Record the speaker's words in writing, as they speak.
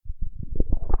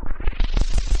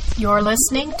You're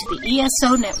listening to the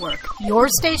ESO Network, your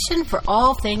station for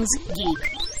all things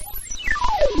geek.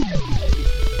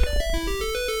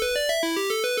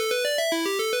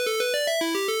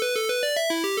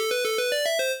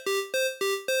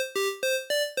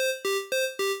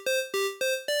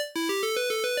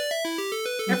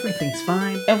 Everything's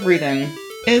fine. Everything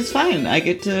is fine. I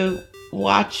get to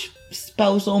watch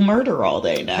spousal murder all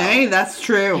day now. Hey, that's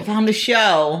true. I found a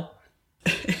show.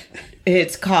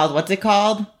 It's called, what's it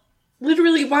called?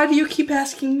 Literally, why do you keep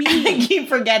asking me? I keep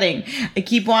forgetting. I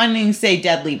keep wanting to say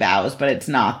Deadly Vows, but it's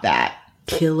not that.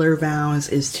 Killer Vows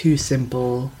is too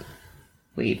simple.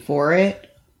 Wait for it.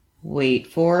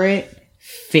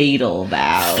 Fatal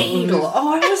Vows. Fatal.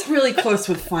 Oh, I was really close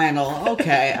with final.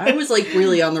 Okay. I was like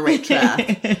really on the right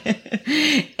track.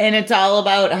 And it's all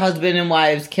about husband and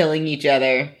wives killing each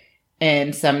other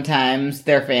and sometimes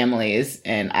their families.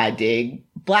 And I dig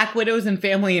Black Widows and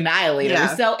Family Annihilators.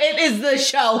 Yeah. So it is the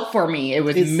show for me.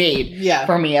 It's made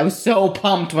for me. I was so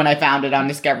pumped when I found it on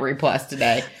Discovery Plus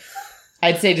today.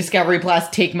 I'd say Discovery Plus,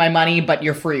 take my money, but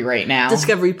you're free right now.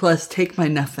 Discovery Plus, take my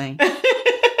nothing.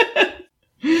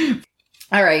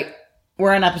 All right.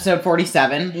 We're on episode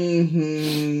 47.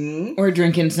 Mm-hmm. We're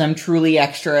drinking some Truly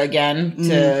Extra again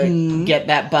to get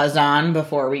that buzz on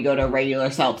before we go to regular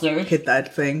seltzer. Hit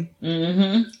that thing.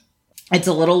 Mm-hmm. It's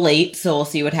a little late, so we'll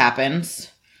see what happens.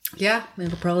 Yeah,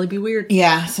 it'll probably be weird.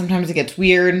 Yeah, sometimes it gets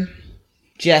weird.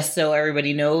 Just so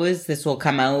everybody knows, this will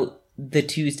come out the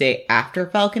Tuesday after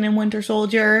Falcon and Winter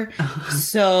Soldier.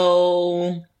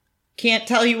 So, can't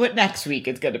tell you what next week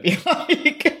is going to be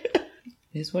like. It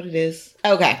is what it is.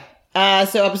 Okay.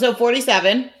 So episode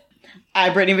 47.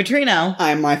 I'm Brittany Vitrino.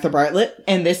 I'm Martha Bartlett.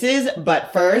 And this is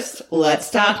But First, Let's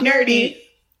Talk Nerdy.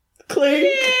 Clink.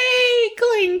 Yay!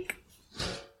 Clink.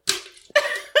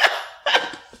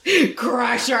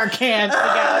 Crush our cans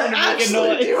together to make a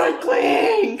noise. Do a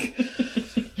clink.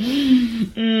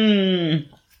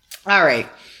 All right.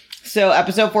 So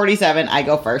episode 47, I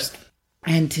go first.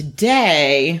 And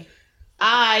today,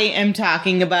 I am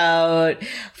talking about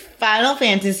Final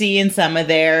Fantasy and some of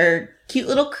their cute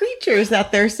little creatures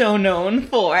that they're so known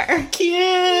for. Cute!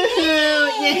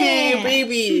 Yay,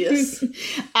 babies!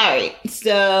 All right.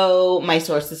 So my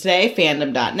sources today,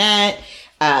 fandom.net,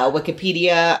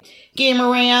 Wikipedia,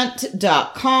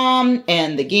 Gamerant.com,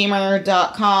 and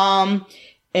thegamer.com.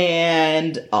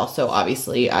 And also,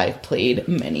 obviously, I've played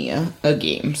many a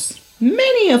games.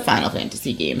 Many a Final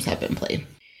Fantasy games have been played.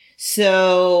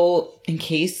 So, in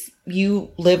case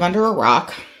you live under a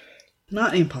rock.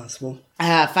 Not impossible.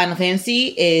 Final Fantasy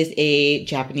is a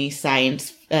Japanese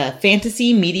science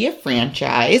fantasy media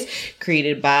franchise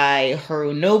created by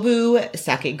Hironobu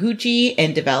Sakaguchi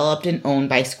and developed and owned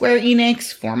by Square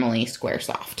Enix, formerly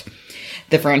Squaresoft.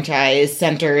 The franchise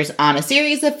centers on a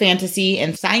series of fantasy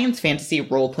and science fantasy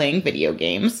role-playing video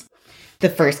games. The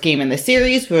first game in the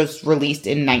series was released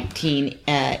in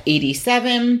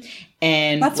 1987.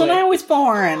 And that's when I was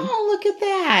born. Oh, look at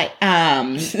that.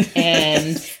 And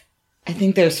I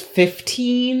think there's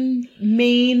 15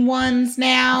 main ones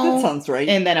now. That sounds right.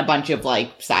 And then a bunch of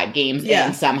like side games,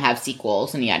 and some have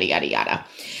sequels and yada, yada, yada.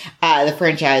 The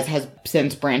franchise has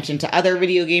since branched into other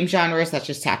video game genres such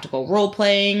as tactical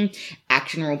role-playing,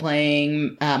 action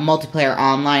role-playing, multiplayer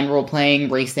online role-playing,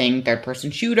 racing, third-person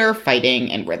shooter,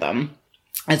 fighting, and rhythm,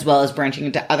 as well as branching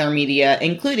into other media,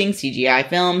 including CGI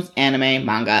films, anime,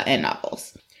 manga, and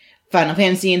novels. Final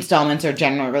Fantasy installments are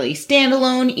generally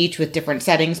standalone, each with different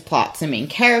settings, plots, and main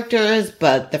characters,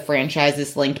 but the franchise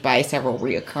is linked by several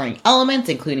reoccurring elements,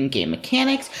 including game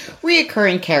mechanics,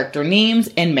 reoccurring character names,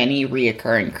 and many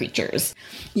reoccurring creatures.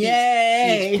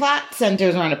 Yay! Each plot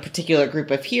centers around a particular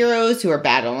group of heroes who are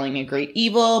battling a great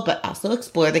evil, but also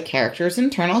explore the characters'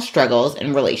 internal struggles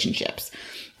and relationships.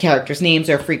 Characters' names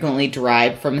are frequently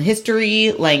derived from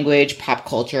history, language, pop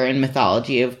culture, and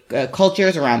mythology of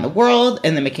cultures around the world,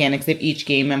 and the mechanics of each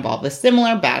game involve a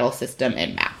similar battle system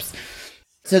and maps.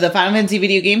 So the Final Fantasy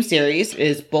video game series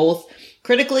is both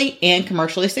critically and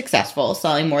commercially successful,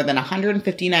 selling more than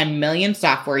 159 million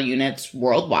software units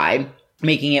worldwide,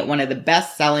 making it one of the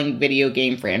best-selling video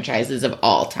game franchises of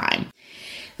all time.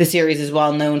 The series is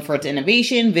well known for its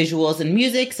innovation, visuals, and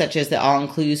music, such as the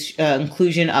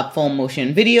inclusion of full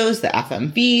motion videos, the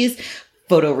FMVs,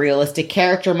 photorealistic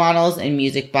character models, and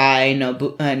music by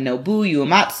Nobu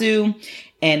Uematsu.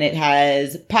 And it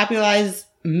has popularized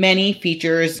many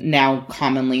features now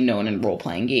commonly known in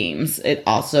role-playing games. It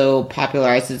also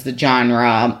popularizes the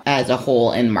genre as a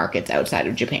whole in markets outside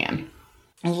of Japan.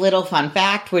 A little fun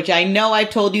fact, which I know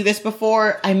I've told you this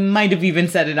before. I might have even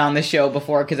said it on the show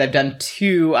before because I've done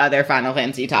 2 other Final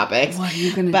Fantasy topics. What are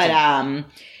you going to do?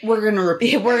 But we're going to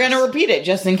repeat it. We're going to repeat it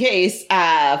just in case.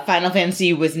 Final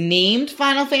Fantasy was named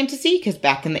Final Fantasy because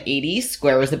back in the 80s,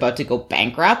 Square was about to go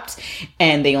bankrupt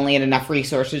and they only had enough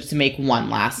resources to make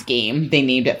one last game. They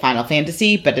named it Final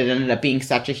Fantasy, but it ended up being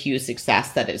such a huge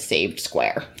success that it saved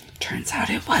Square. Turns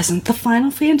out it wasn't the Final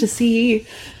Fantasy.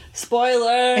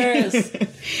 Spoilers!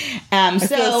 I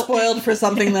feel spoiled for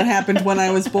something that happened when I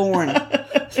was born.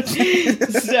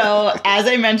 So, as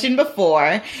I mentioned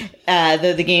before,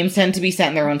 the games tend to be set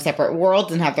in their own separate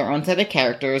worlds and have their own set of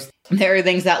characters. There are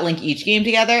things that link each game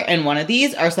together, and one of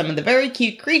these are some of the very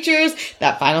cute creatures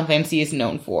that Final Fantasy is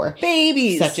known for.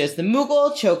 Babies! Such as the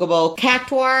Moogle, Chocobo,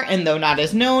 Cactuar, and though not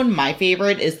as known, my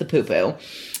favorite is the Poo-Poo.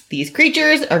 These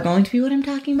creatures are going to be what I'm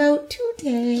talking about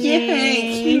today.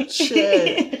 Yay, cute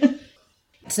shit.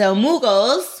 So,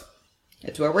 Moogles,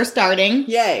 that's where we're starting.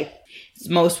 Yay. It's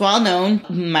most well known,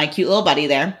 my cute little buddy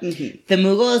there. Mm-hmm. The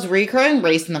Moogle is a recurring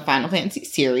race in the Final Fantasy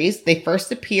series. They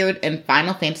first appeared in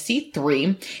Final Fantasy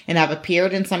III and have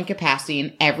appeared in some capacity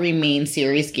in every main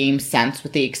series game since,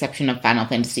 with the exception of Final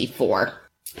Fantasy IV.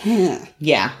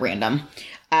 Yeah, random.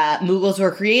 Moogles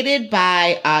were created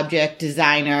by object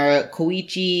designer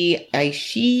Koichi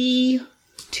Ishii.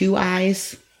 2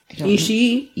 eyes.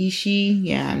 Ishii?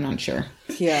 Yeah, I'm not sure.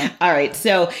 Yeah. All right.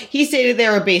 So he stated they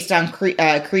were based on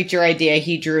creature idea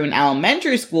he drew in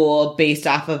elementary school based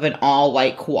off of an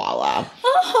all-white koala.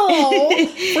 Oh,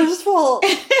 first of all,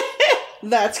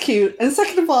 that's cute. And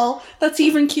second of all, that's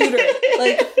even cuter.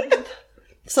 Like,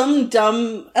 some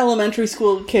dumb elementary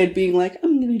school kid being like,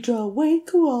 I'm going to draw a white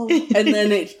koala. And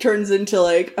then it turns into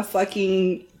like a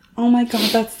fucking, oh my God,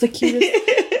 that's the cutest.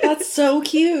 That's so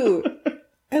cute.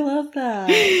 I love that.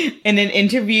 In an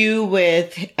interview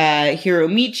with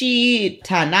Hiromichi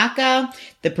Tanaka,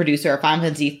 the producer of Final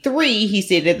Fantasy III, he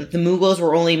stated that the Moogles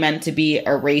were only meant to be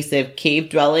a race of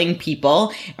cave-dwelling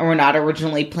people and were not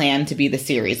originally planned to be the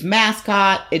series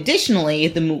mascot. Additionally,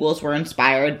 the Moogles were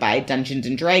inspired by Dungeons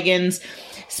 & Dragons,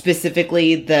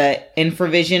 specifically the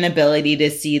infravision ability to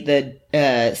see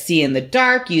in the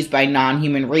dark used by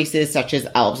non-human races such as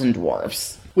elves and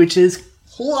dwarves. Which is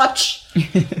clutch.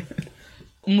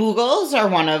 Moogles are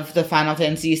one of the Final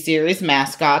Fantasy series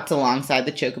mascots alongside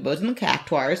the Chocobos and the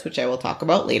Cactuars, which I will talk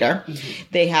about later. Mm-hmm.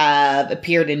 They have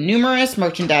appeared in numerous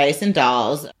merchandise and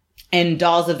dolls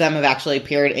of them have actually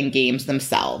appeared in games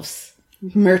themselves.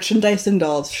 Merchandise and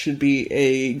dolls should be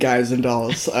a Guys and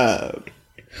Dolls.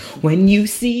 When you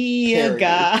see a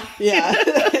guy, yeah,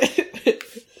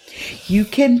 you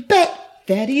can bet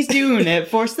that he's doing it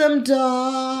for some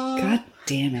doll. God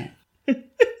damn it.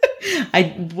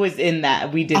 I was in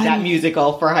that. We did that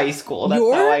musical for high school. That's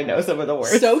how I know some of the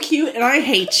words. So cute, and I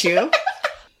hate you.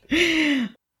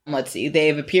 Let's see.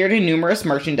 They've appeared in numerous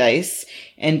merchandise,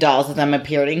 and dolls of them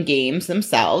appeared in games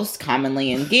themselves,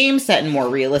 commonly in games set in more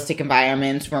realistic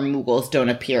environments where Moogles don't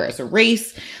appear as a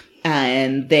race,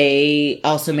 and they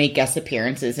also make guest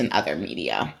appearances in other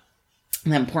media.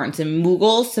 The importance of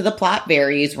Moogles to the plot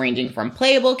varies, ranging from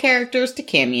playable characters to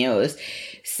cameos.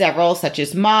 Several, such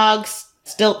as Moggs,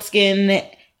 Stiltskin,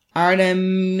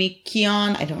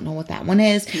 Artemikion, I don't know what that one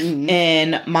is,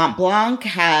 and Mont Blanc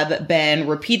have been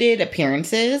repeated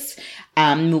appearances.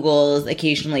 Moogles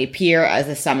occasionally appear as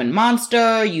a summoned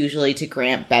monster, usually to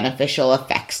grant beneficial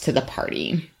effects to the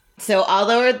party. So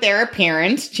although their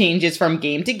appearance changes from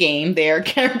game to game, they are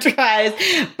characterized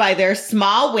by their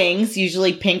small wings,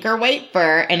 usually pink or white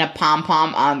fur, and a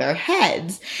pom-pom on their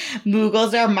heads.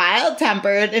 Moogles are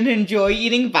mild-tempered and enjoy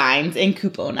eating vines and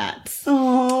kupo nuts.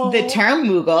 Aww. The term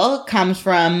Moogle comes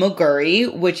from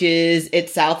Moguri, which is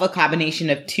itself a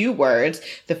combination of 2 words.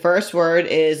 The first word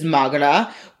is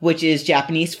Mogura, which is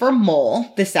Japanese for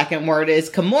mole. The second word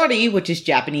is Komori, which is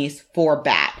Japanese for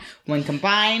bat. When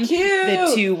combined,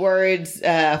 the 2 words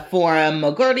form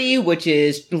Moguri, which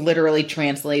is literally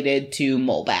translated to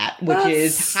mole bat, which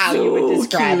is how you would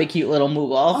describe a cute little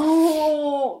Moogle.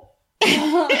 Oh,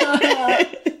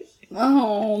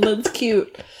 oh, that's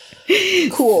cute.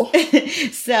 Cool.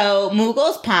 So,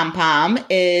 Moogle's pom-pom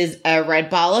is a red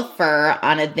ball of fur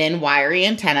on a thin, wiry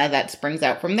antenna that springs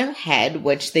out from their head,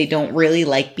 which they don't really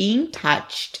like being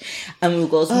touched.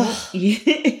 Moogles,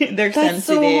 they're That's sensitive.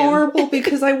 so horrible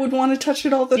because I would want to touch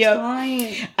it all the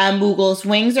time. Moogle's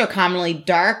wings are commonly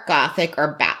dark, gothic,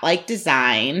 or bat-like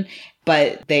design,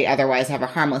 but they otherwise have a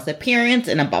harmless appearance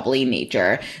and a bubbly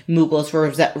nature. Moogles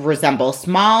resemble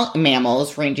small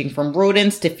mammals ranging from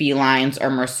rodents to felines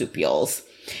or marsupials.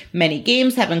 Many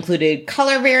games have included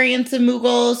color variants of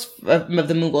Moogles, of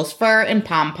the Moogles' fur and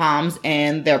pom-poms,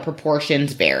 and their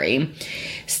proportions vary.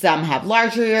 Some have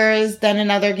larger ears than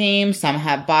in other games, some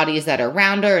have bodies that are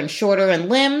rounder and shorter in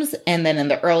limbs, and then in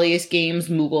the earliest games,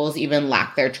 Moogles even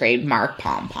lack their trademark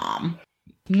pom-pom.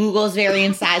 Moogles vary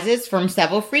in sizes from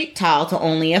several feet tall to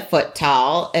only a foot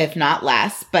tall, if not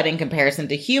less, but in comparison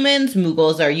to humans,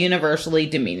 Moogles are universally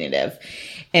diminutive.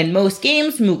 In most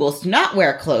games, Moogles do not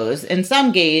wear clothes. In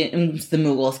some games, the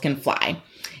Moogles can fly.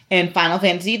 In Final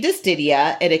Fantasy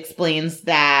Dissidia, it explains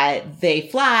that they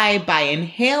fly by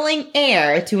inhaling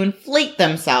air to inflate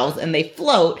themselves, and they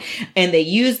float, and they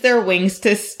use their wings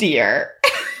to steer.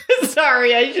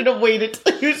 Sorry, I should have waited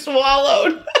till you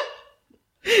swallowed.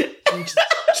 Just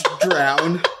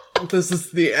drown. This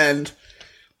is the end.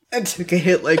 I took a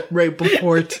hit like right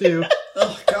before too.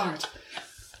 Oh god.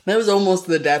 That was almost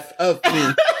the death of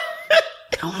me.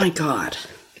 Oh my god.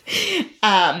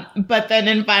 But then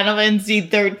in Final Fantasy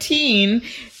 13,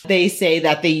 they say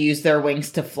that they use their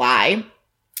wings to fly.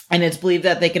 And it's believed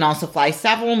that they can also fly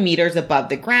several meters above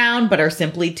the ground, but are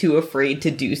simply too afraid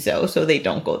to do so they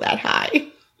don't go that high.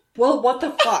 Well, what the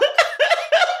fuck?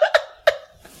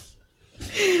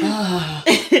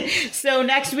 So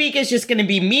next week is just going to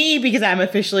be me because I'm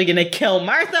officially going to kill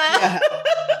Martha. Yeah.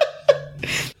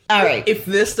 All right. If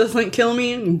this doesn't kill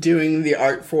me, doing the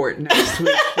art for it next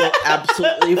week will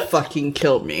absolutely fucking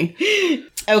kill me.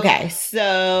 Okay,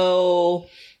 so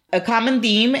a common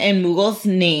theme in Moogle's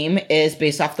name is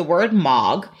based off the word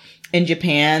Mog. In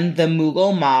Japan, the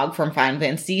Moogle Mog from Final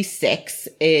Fantasy VI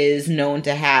is known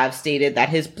to have stated that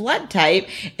his blood type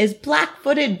is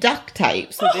black-footed duck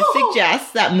type. So this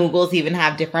suggests that Moogles even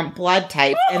have different blood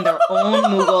types in their own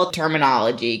Moogle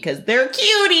terminology because they're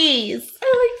cuties.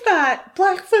 I like that.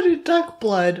 Black-footed duck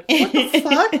blood. What the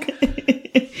fuck?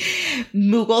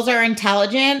 Moogles are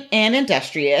intelligent and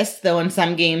industrious, though in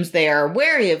some games they are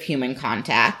wary of human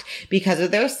contact. Because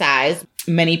of their size,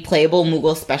 many playable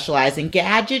Moogles specialize in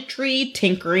gadgetry,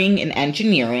 tinkering, and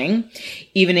engineering.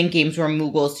 Even in games where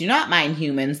Moogles do not mind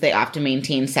humans, they often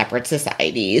maintain separate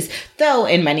societies. Though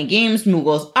in many games,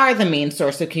 Moogles are the main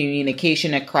source of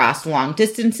communication across long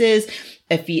distances,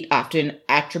 a feat often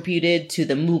attributed to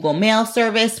the Moogle mail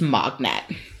service,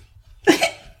 Mognet.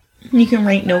 You can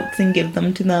write notes and give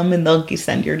them to them, and they'll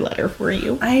send your letter for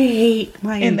you. I hate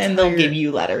my And then they'll give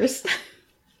you letters.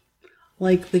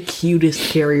 Like the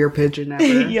cutest carrier pigeon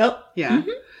ever. Yep. Yeah. Mm-hmm.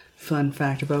 Fun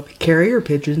fact about carrier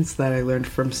pigeons that I learned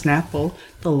from Snapple.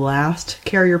 The last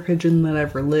carrier pigeon that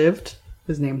ever lived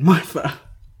was named Martha.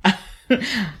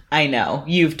 I know.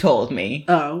 You've told me.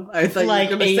 Oh, I thought Like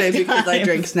you were going to say 8 because I times.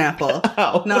 drink Snapple.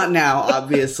 Oh. Not now,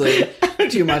 obviously.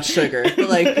 Too much sugar. But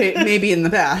like maybe in the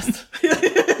past.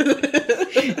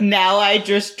 Now I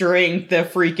just drink the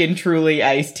freaking Truly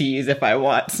iced teas if I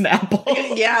want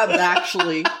Snapple. Yeah,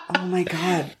 actually. Oh my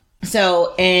god.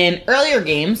 So, in earlier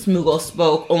games, Moogles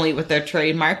spoke only with their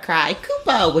trademark cry,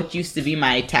 Koopa, which used to be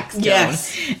my text tone.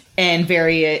 Yes. And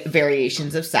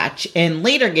variations of such. In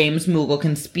later games, Moogle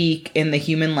can speak in the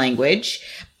human language,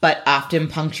 but often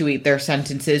punctuate their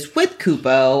sentences with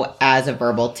Kupo as a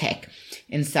verbal tick.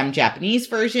 In some Japanese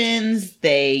versions,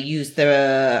 they use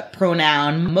the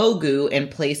pronoun mogu in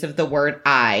place of the word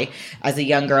I, as a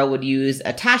young girl would use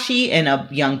atashi and a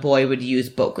young boy would use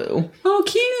boku. Oh,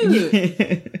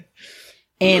 cute.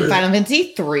 In Final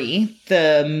Fantasy III,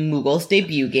 the Moogles'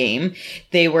 debut game,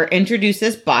 they were introduced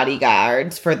as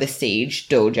bodyguards for the Sage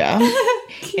Doja.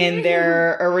 In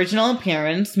their original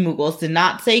appearance, Moogles did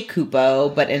not say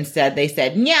Kupo, but instead they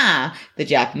said Nya, the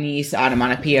Japanese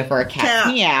onomatopoeia for a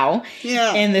cat's meow.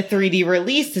 Yeah. In the 3D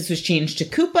release, this was changed to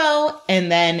Kupo,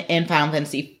 and then in Final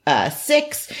Fantasy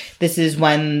VI, this is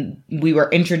when we were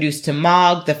introduced to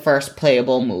Mog, the first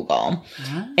playable Moogle.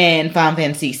 In Final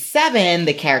Fantasy VII,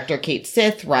 the character Kate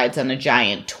Sith rides on a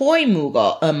giant toy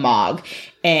Mog,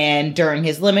 and during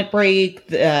his limit break,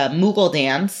 the Moogle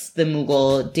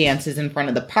dances in front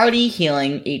of the party,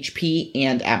 healing HP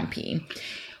and MP.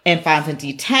 In Final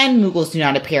Fantasy X, Moogles do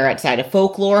not appear outside of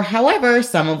folklore. However,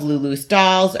 some of Lulu's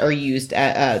dolls are used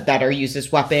that are used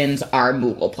as weapons are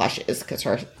Moogle plushes, because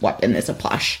her weapon is a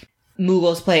plush.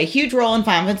 Moogles play a huge role in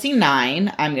Final Fantasy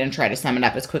IX. I'm going to try to sum it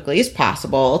up as quickly as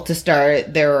possible. To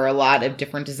start, there are a lot of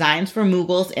different designs for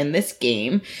Moogles in this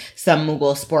game. Some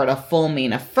Moogles sport a full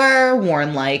mane of fur,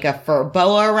 worn like a fur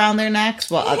boa around their necks,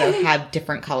 while others have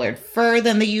different colored fur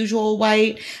than the usual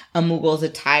white. A Moogle's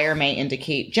attire may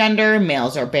indicate gender.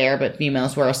 Males are bare, but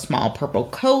females wear a small purple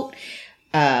coat.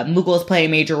 Moogles play a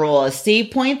major role as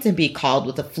save points and be called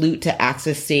with a flute to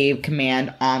access save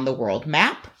command on the world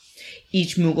map.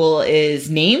 Each Moogle is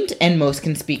named, and most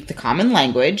can speak the common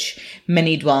language.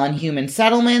 Many dwell in human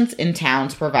settlements, in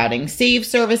towns providing save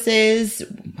services,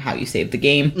 how you save the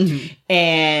game,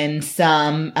 and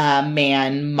some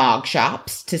man Mog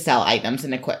shops to sell items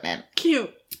and equipment.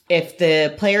 Cute. If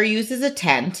the player uses a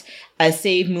tent, a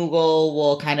save Moogle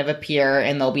will kind of appear,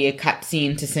 and there'll be a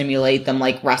cutscene to simulate them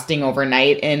like resting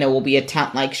overnight, and it will be a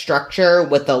tent-like structure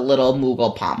with a little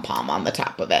Moogle pom-pom on the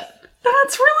top of it.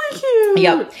 That's really cute.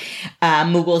 Yep.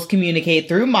 Moogles communicate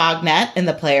through Mognet, and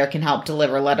the player can help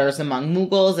deliver letters among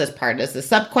Moogles as part of the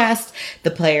subquest.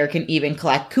 The player can even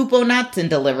collect Kupo nuts and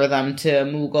deliver them to a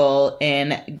Moogle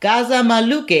in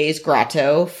Gazamaluke's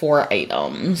grotto for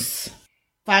items.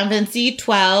 Final Fantasy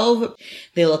 12,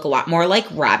 they look a lot more like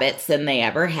rabbits than they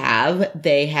ever have.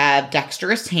 They have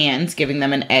dexterous hands, giving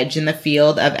them an edge in the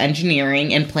field of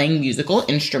engineering and playing musical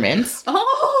instruments.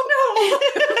 Oh,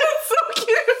 no. That's so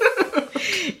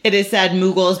cute. It is said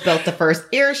Moogles built the first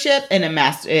airship,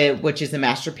 which is a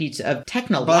masterpiece of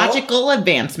technological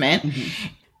advancement.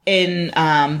 In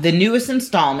the newest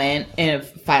installment of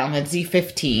Final Fantasy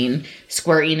 15,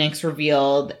 Square Enix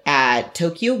revealed at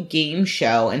Tokyo Game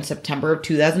Show in September of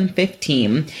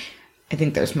 2015. I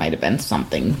think there's might have been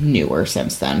something newer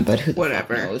since then, but who the fuck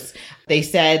knows? They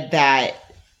said that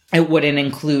it wouldn't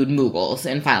include Moogles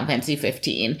in Final Fantasy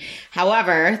 15.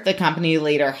 However, the company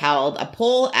later held a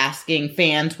poll asking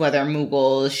fans whether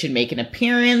Moogles should make an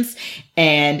appearance,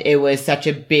 and it was such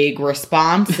a big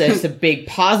response, it's a big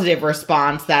positive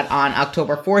response, that on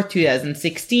October 4th,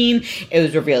 2016, it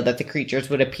was revealed that the creatures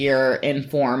would appear in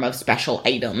form of special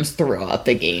items throughout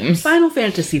the games. Final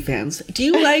Fantasy fans, do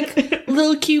you like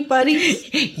little cute buddies?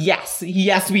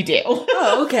 Yes, we do.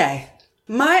 Oh, okay.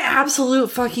 My absolute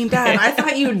fucking bad. I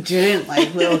thought you didn't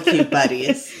like little cute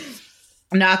buddies.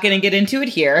 I'm not going to get into it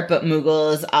here, but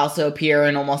Moogles also appear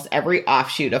in almost every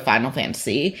offshoot of Final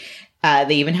Fantasy.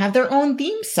 They even have their own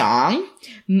theme song.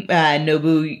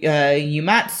 Nobu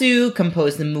Uematsu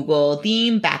composed the Moogle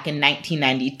theme back in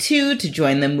 1992 to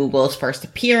join the Moogles' first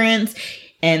appearance.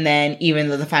 And then, even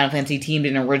though the Final Fantasy team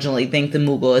didn't originally think the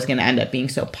Moogle is going to end up being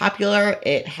so popular,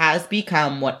 it has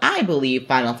become what I believe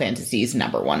Final Fantasy's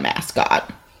 #1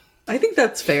 mascot. I think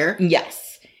that's fair.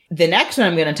 Yes. The next one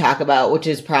I'm going to talk about, which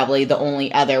is probably the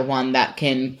only other one that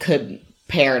can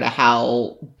compare to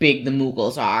how big the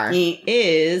Moogles are,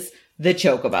 is the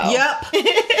Chocobo.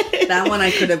 Yep. That one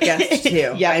I could have guessed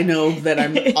too. Yeah, I know that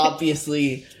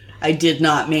I did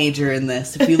not major in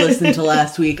this. If you listened to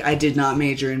last week, I did not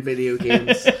major in video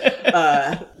games.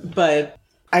 But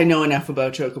I know enough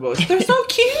about Chocobos. They're so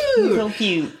cute! So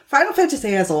cute. Final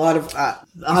Fantasy has a lot of...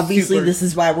 obviously, this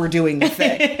is why we're doing the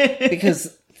thing.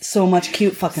 Because so much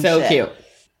cute fucking shit. So cute.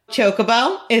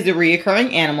 Chocobo is a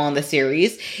reoccurring animal in the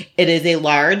series. It is a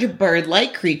large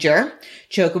bird-like creature.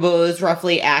 Chocobos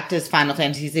roughly act as Final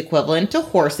Fantasy's equivalent to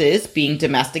horses, being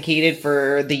domesticated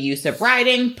for the use of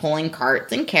riding, pulling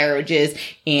carts and carriages,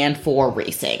 and for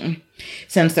racing.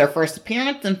 Since their first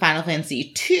appearance in Final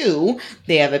Fantasy II,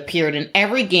 they have appeared in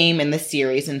every game in the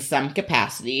series in some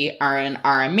capacity, are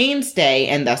a mainstay,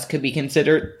 and thus could be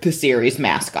considered the series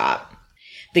mascot.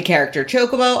 The character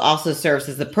Chocobo also serves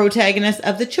as the protagonist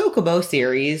of the Chocobo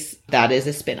series, that is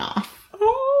a spin-off.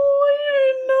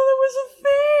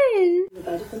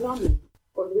 About a phenomenon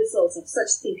or the results of such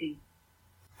thinking.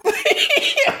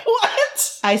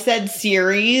 What? I said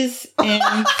series,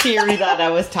 and Siri thought I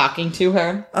was talking to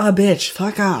her. Bitch,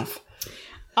 fuck off.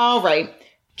 All right.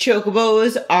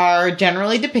 Chocobos are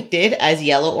generally depicted as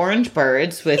yellow-orange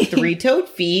birds with three-toed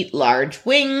feet, large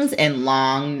wings, and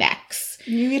long necks.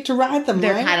 You get to ride them,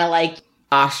 They're right? kind of like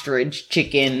ostrich,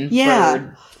 chicken,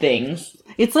 bird things.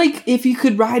 It's like if you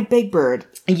could ride Big Bird.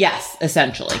 Yes,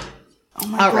 essentially. Oh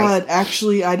my god, right.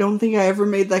 Actually, I don't think I ever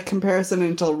made that comparison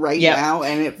until now,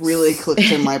 and it really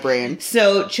clicked in my brain.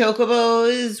 So,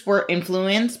 Chocobos were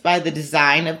influenced by the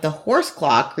design of the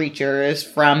horseclaw creatures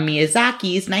from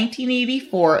Miyazaki's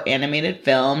 1984 animated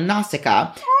film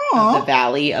Nausicaa, of the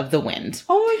Valley of the Wind.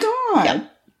 Oh my god. Yep.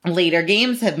 Later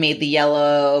games have made the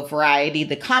yellow variety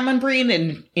the common breed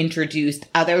and introduced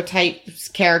other types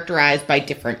characterized by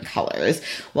different colors.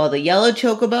 While the yellow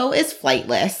chocobo is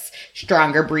flightless,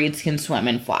 stronger breeds can swim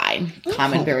and fly.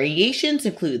 Common variations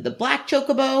include the black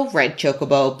chocobo, red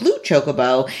chocobo, blue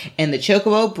chocobo, and the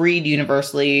chocobo breed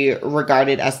universally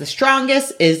regarded as the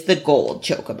strongest is the gold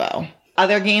chocobo.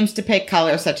 Other games depict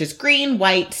colors such as green,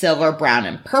 white, silver, brown,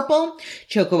 and purple.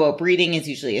 Chocobo breeding is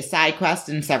usually a side quest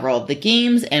in several of the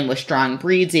games, and with strong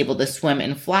breeds able to swim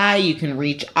and fly, you can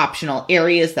reach optional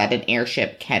areas that an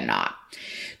airship cannot.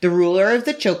 The ruler of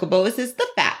the chocobos is the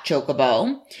fat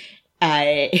chocobo.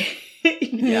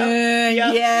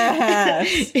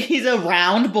 Yes. He's a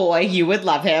round boy. You would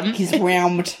love him. He's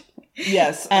round.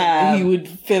 Yes. He would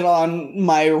fit on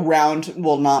my round,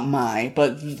 well, not my,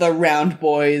 but the round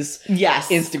boys Yes.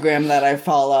 Instagram that I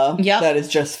follow. Yep. That is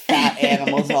just fat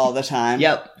animals all the time.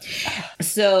 Yep.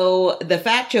 So the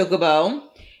fat chocobo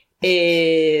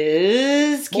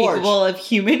is capable of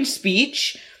human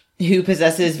speech, who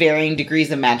possesses varying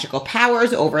degrees of magical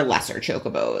powers over lesser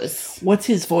chocobos. What's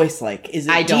his voice like? Is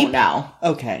it I don't deep? know.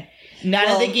 Okay.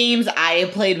 None of the games I have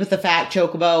played with the fat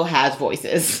chocobo has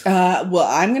voices. Well,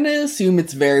 I'm going to assume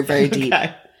it's very, very deep.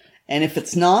 Okay. And if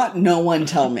it's not, no one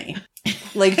tell me.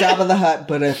 Like Jabba the Hutt,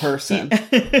 but a person.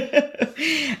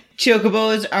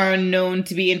 Chocobos are known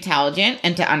to be intelligent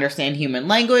and to understand human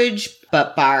language,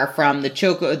 but far from the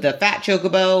fat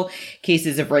chocobo,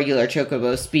 cases of regular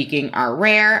chocobo speaking are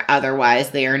rare. Otherwise,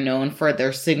 they are known for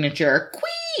their signature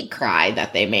 "quee" cry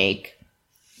that they make.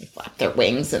 They flap their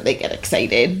wings and they get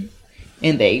excited,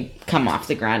 and they come off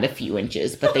the ground a few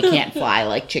inches, but they can't fly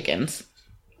like chickens.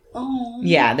 Oh.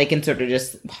 Yeah, they can sort of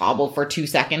just hobble for 2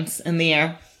 seconds in the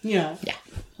air. Yeah. Yeah.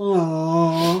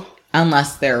 Aww.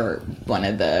 Unless they're one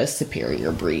of the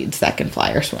superior breeds that can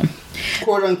fly or swim.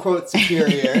 Quote unquote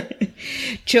superior.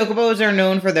 Chocobos are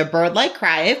known for their bird-like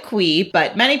cry of "quee,"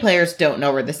 but many players don't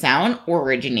know where the sound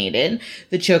originated.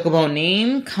 The chocobo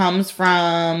name comes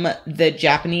from the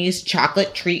Japanese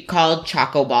chocolate treat called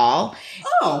Choco Ball.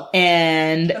 Oh.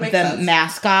 And That the makes sense.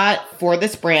 mascot for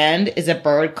this brand is a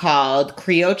bird called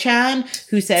Creo-chan,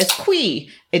 who says "quee."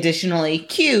 Additionally,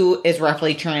 Q is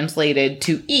roughly translated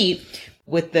to eat,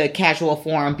 with the casual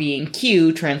form being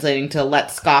Q, translating to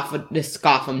 "let's scoff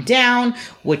them down,"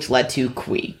 which led to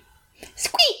 "quee."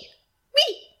 Squeak!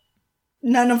 Wee!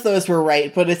 None of those were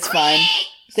right, but it's fine.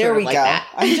 There Sort of we like go. that.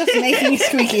 I'm just making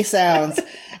squeaky sounds.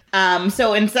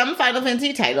 So in some Final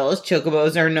Fantasy titles,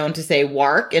 chocobos are known to say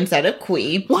 "wark" instead of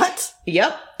 "quee." What?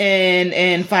 Yep. And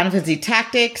in Final Fantasy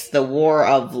Tactics, the War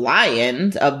of the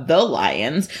Lions,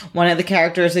 one of the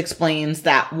characters explains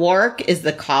that "wark" is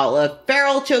the call of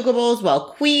feral chocobos,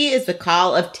 while "quee" is the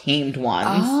call of tamed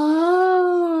ones. Oh.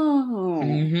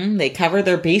 They cover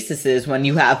their bases when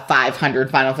you have 500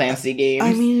 Final Fantasy games.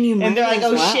 I mean, you might and they're like, as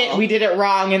 "Oh well. shit, we did it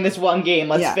wrong in this one game.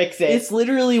 Let's fix it." It's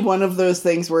literally one of those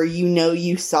things where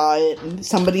you saw it, and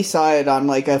somebody saw it on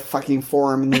like a fucking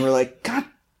forum, and they were like, "God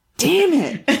damn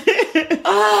it!"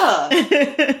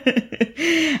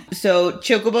 So,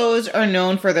 chocobos are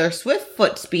known for their swift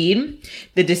foot speed.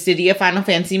 The Dissidia Final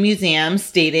Fantasy Museum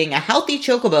stating a healthy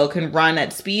chocobo can run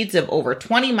at speeds of over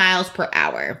 20 miles per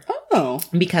hour. Oh.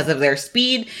 Because of their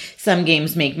speed, some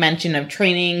games make mention of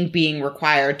training being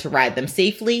required to ride them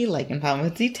safely, like in Final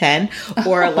Fantasy X,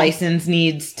 or a license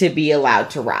needs to be allowed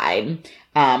to ride.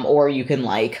 Or you can,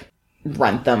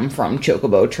 rent them from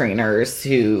chocobo trainers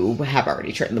who have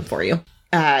already trained them for you.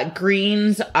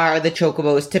 Greens are the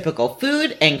chocobo's typical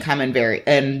food and come in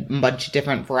a bunch of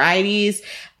different varieties.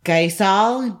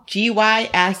 Gysal,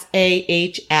 Gysahl.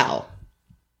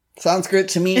 Sounds good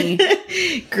to me.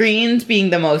 Greens being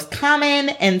the most common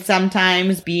and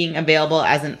sometimes being available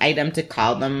as an item to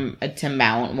call them to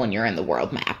mount when you're in the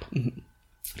world map.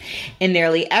 In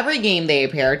nearly every game they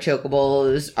appear,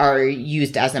 chocobos are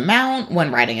used as a mount.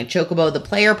 When riding a chocobo, the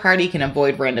player party can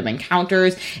avoid random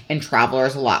encounters and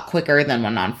travelers a lot quicker than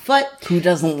when on foot. Who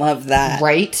doesn't love that?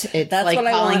 Right? It's That's like what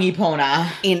I calling want.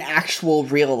 Epona. In actual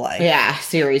real life. Yeah,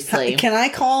 seriously. Can I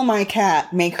call my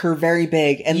cat, make her very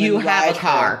big, and You then have ride a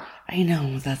car. her? I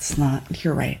know, that's not...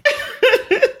 You're right.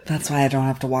 That's why I don't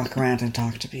have to walk around and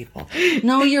talk to people.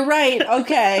 No, you're right.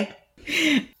 Okay.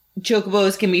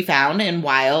 Chocobos can be found in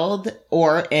wild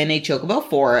or in a chocobo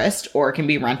forest, or can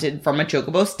be rented from a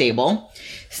chocobo stable.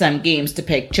 Some games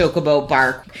depict chocobo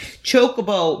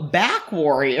back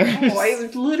warriors. Oh, I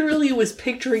literally was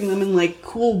picturing them in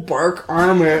cool bark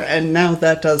armor, and now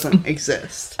that doesn't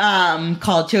exist.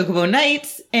 Called chocobo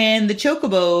knights, and the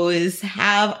chocobos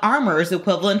have armors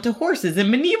equivalent to horses in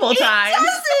medieval times.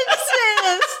 It does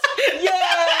exist!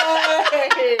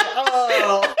 Yay!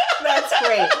 Oh, that's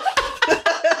great.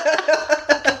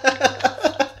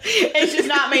 It's just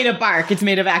not made of bark, it's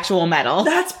made of actual metal.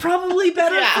 That's probably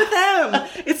better for them.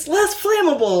 It's less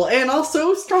flammable and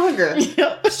also stronger.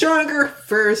 Stronger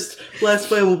first, less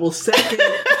flammable second.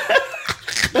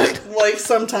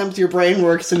 Sometimes your brain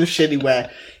works in a shitty way.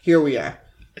 Here we are.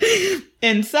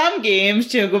 In some games,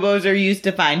 chocobos are used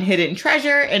to find hidden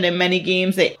treasure, and in many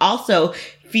games, they also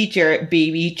feature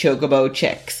baby chocobo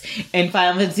chicks. In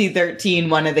Final Fantasy XIII,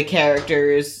 one of the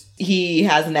characters, he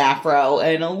has an afro,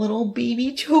 and a little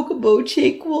baby chocobo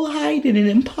chick will hide in it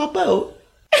and pop out.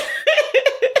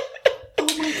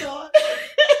 Oh my god.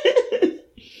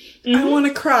 I want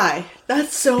to cry.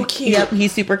 That's so cute. Yep,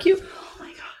 he's super cute. Oh my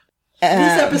god.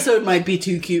 This episode might be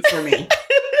too cute for me.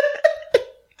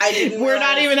 I didn't. We're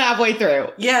not even halfway through.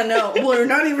 Yeah, no. We're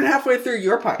not even halfway through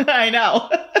your part. I know.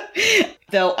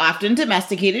 Though often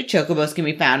domesticated, chocobos can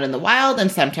be found in the wild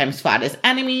and sometimes fought as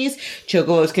enemies.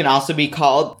 Chocobos can also be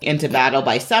called into battle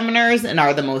by summoners and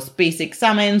are the most basic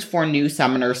summons for new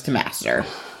summoners to master.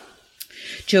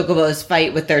 Chocobos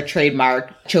fight with their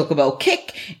trademark chocobo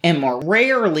kick, and more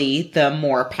rarely, the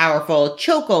more powerful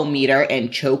choco meter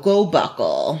and choco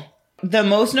buckle. The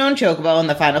most known chocobo in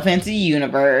the Final Fantasy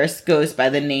universe goes by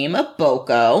the name of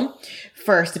Boko,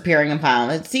 first appearing in Final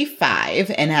Fantasy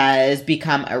V, and has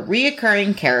become a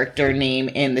reoccurring character name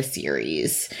in the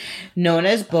series. Known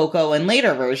as Boko in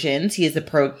later versions, he is the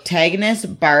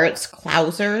protagonist Bart's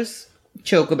Klauser's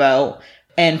chocobo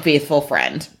and faithful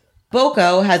friend.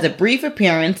 Boko has a brief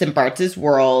appearance in Bart's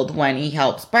world when he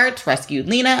helps Bart rescue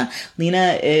Lena.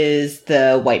 Lena is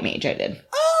the white mage I did.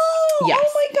 Yes.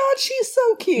 Oh my god, she's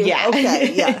so cute. Yeah.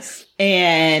 Okay, yes.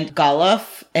 And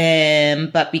Goluf,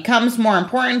 but becomes more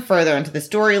important further into the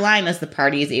storyline as the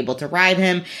party is able to ride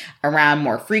him around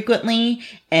more frequently.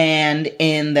 And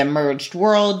in the merged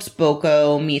worlds,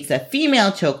 Boko meets a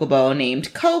female chocobo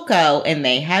named Coco, and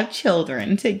they have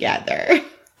children together.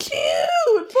 Cute.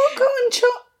 Boko and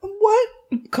what?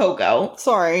 Coco.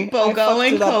 Sorry. Boko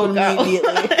and Coco.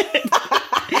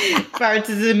 Bart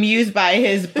is amused by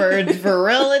his bird's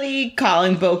virility,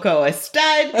 calling Boko a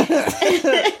stud.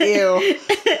 Ew.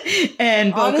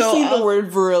 And Boko honestly, the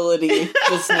word virility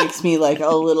just makes me like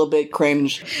a little bit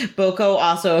cringe. Boko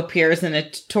also appears in a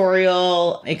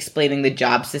tutorial explaining the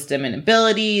job system and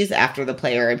abilities after the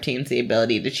player obtains the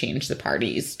ability to change the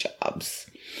party's jobs.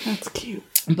 That's cute.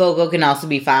 Boko can also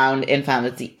be found in Final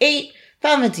Fantasy VIII,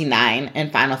 Final Fantasy IX,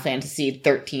 and Final Fantasy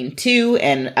 13-2,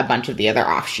 and a bunch of the other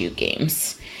offshoot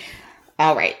games.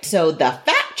 All right, so the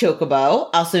fat chocobo,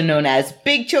 also known as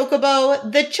big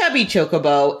chocobo, the chubby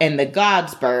chocobo, and the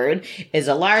god's bird, is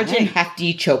a large and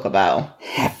hefty chocobo.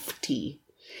 Hefty.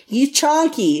 He's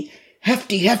chonky.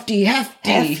 Hefty, hefty,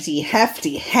 hefty. Hefty,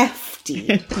 hefty,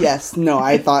 hefty. Yes, no,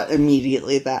 I thought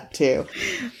immediately that too.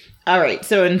 All right,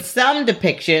 so in some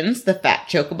depictions, the fat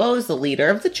chocobo is the leader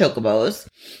of the chocobos.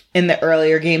 In the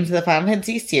earlier games of the Final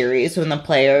Fantasy series, when the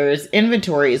player's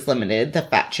inventory is limited, the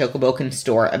fat chocobo can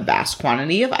store a vast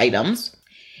quantity of items.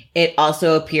 It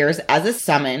also appears as a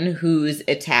summon whose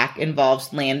attack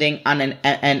involves landing on an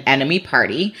enemy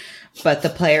party, but the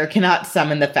player cannot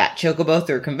summon the fat chocobo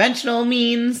through conventional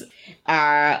means.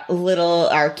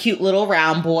 Our cute little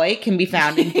round boy can be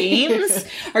found in games.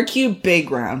 Our cute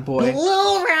big round boy.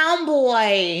 Little round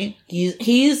boy.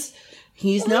 He's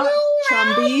not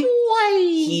chumby.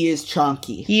 He is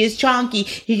chonky. He is chonky.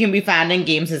 He can be found in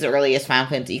games as early as Final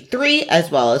Fantasy III,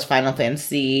 as well as Final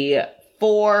Fantasy IV,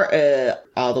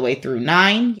 all the way through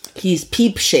 9. He's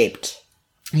peep-shaped.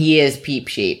 He is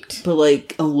peep-shaped. But,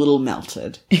 like, a little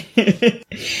melted.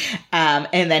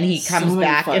 And then he comes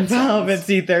back in Final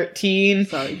Fantasy 13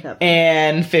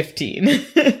 and 15.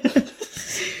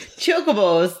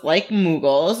 Chocobos, like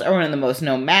Moogles, are one of the most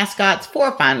known mascots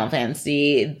for Final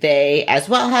Fantasy. They as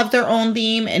well have their own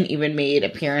theme and even made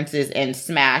appearances in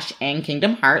Smash and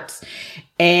Kingdom Hearts.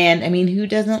 And, I mean, who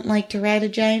doesn't like to ride a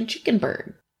giant chicken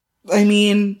bird? I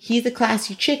mean... He's a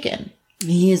classy chicken.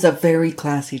 He is a very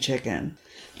classy chicken.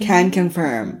 Can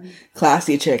confirm.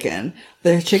 Classy chicken.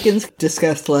 The chickens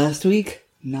discussed last week,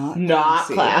 not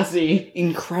classy.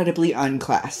 Incredibly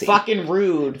unclassy. Fucking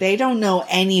rude. They don't know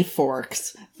any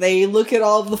forks. They look at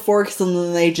all of the forks and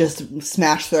then they just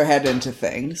smash their head into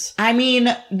things. I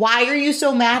mean, why are you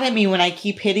so mad at me when I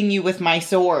keep hitting you with my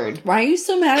sword? Why are you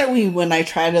so mad at me when I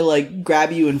try to, like,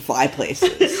 grab you and fly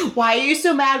places? Why are you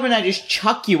so mad when I just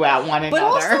chuck you at one another? But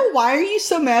also, why are you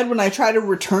so mad when I try to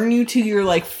return you to your,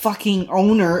 like, fucking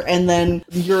owner and then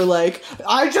you're like,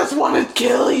 I just want to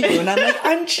kill you. And I'm like,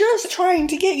 I'm just trying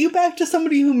to get you back to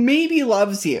somebody who maybe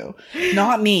loves you.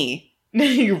 Not me.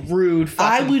 You rude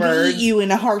fucking I would birds. eat you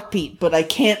in a heartbeat, but I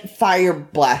can't fire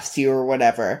blast you or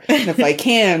whatever. And if I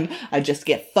can, I just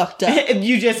get fucked up.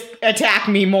 You just attack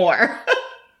me more.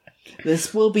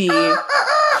 This will be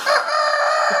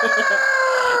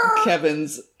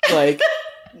Kevin's, like,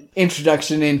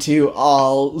 introduction into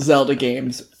all Zelda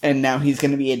games, and now he's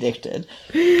gonna be addicted.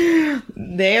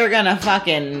 They're gonna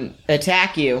fucking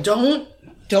attack you.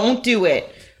 Don't do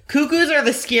it. Cuckoos are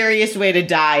the scariest way to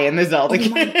die in the Zelda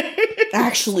game.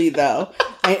 Actually, though,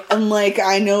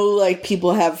 I know, like,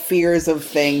 people have fears of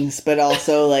things, but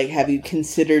also, like, have you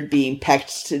considered being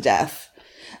pecked to death?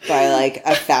 by like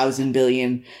 1,000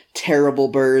 billion terrible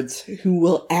birds who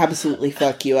will absolutely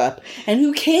fuck you up. And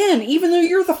who can, even though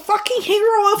you're the fucking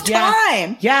hero of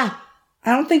time. Yeah.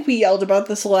 I don't think we yelled about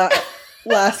this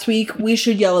last week. We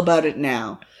should yell about it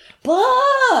now.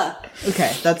 Blah!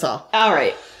 Okay, that's all. All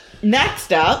right.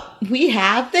 Next up, we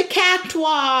have the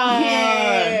Cactuar.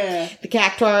 Yeah. The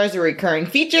Cactuar is a recurring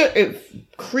creature.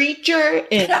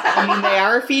 They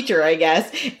are a feature, I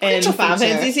guess, in Final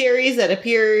Fantasy series that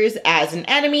appears as an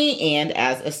enemy and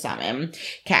as a summon.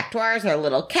 Cactuars are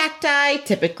little cacti,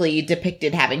 typically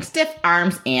depicted having stiff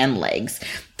arms and legs.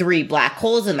 3 black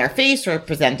holes in their face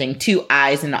representing 2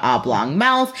 eyes and an oblong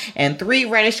mouth, and 3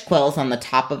 reddish quills on the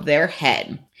top of their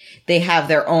head. They have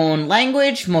their own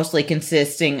language, mostly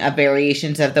consisting of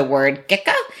variations of the word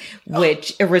gekka,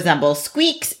 which resembles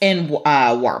squeaks and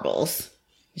warbles.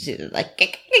 Like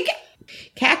gekka, gekka.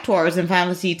 Cactuars in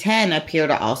Final Fantasy X appear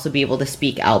to also be able to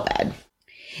speak Elbed.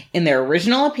 In their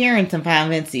original appearance in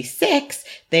Final Fantasy VI,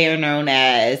 they are known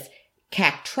as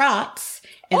Cactrots.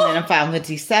 And then in Final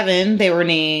Fantasy VII, they were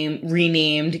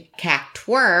renamed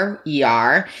Cactuar,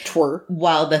 ER. Twir.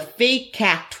 While the fake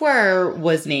Cactuar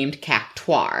was named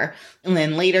Cactuar. And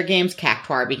then later games,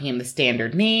 Cactuar became the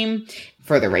standard name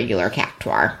for the regular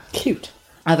Cactuar. Cute.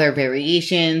 Other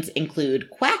variations include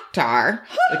Quacktar,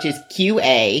 which is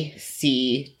Quactaar,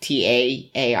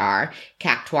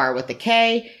 Cactuar with a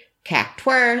K,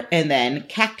 Cactuar, and then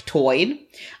Cactoid.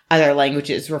 Other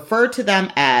languages refer to them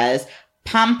as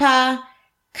Pampa,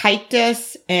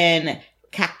 Kaitis, and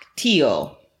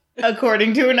Cactio.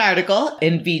 According to an article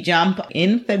in VJump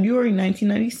in February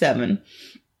 1997,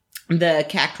 the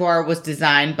Cactuar was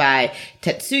designed by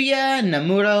Tetsuya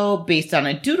Nomura based on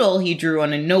a doodle he drew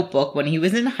on a notebook when he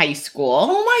was in high school.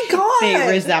 Oh my god!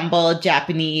 They resemble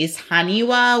Japanese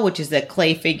haniwa, which is a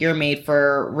clay figure made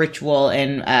for ritual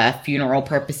and funeral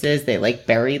purposes. They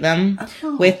bury them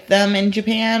with them in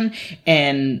Japan,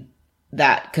 and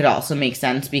that could also make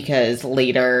sense because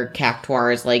later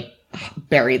Cactuars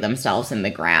bury themselves in the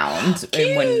ground. Cute.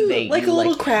 And when they like a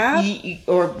little crab? I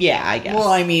guess. Well,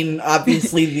 I mean,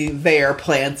 obviously they are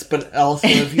plants, but also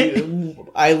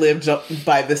I lived up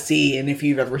by the sea, and if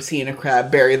you've ever seen a crab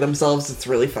bury themselves, it's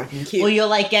really fucking cute. Well,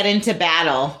 you'll get into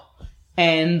battle,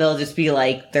 and they'll just be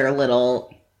their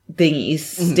little thingies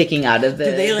sticking out of the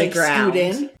Do they the ground.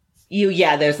 scoot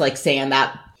in? There's sand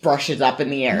that brushes up in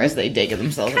the air as they dig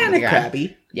themselves into the Kind of ground.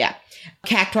 crabby. Yeah.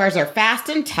 Cactuars are fast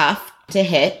and tough to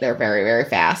hit. They're very, very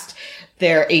fast.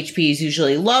 Their HP is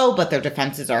usually low, but their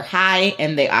defenses are high,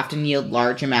 and they often yield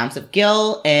large amounts of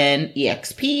gil and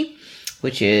EXP,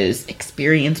 which is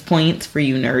experience points for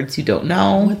you nerds who don't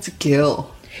know. What's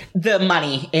gil? The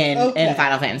money in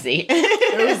Final Fantasy.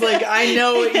 It was I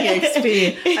know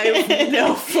EXP. I have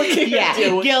no fucking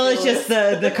idea what gil is just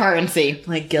the currency.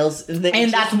 gills.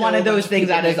 And that's one of those things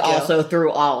that is also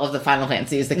through all of the Final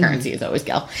Fantasies. The currency is always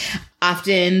gil.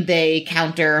 Often they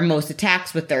counter most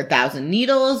attacks with their 1,000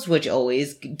 needles, which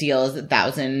always deals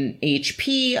 1,000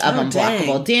 HP of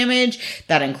unblockable damage.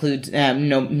 That includes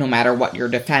no matter what your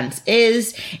defense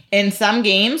is. In some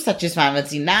games, such as Final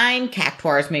Fantasy IX,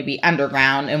 Cactuars may be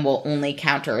underground and will only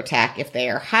counterattack if they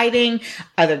are hiding.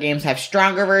 Other games have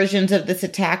stronger versions of this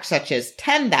attack, such as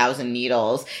 10,000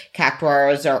 needles.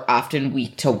 Cactuars are often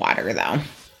weak to water, though.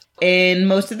 In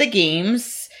most of the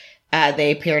games,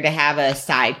 they appear to have a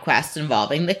side quest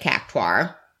involving the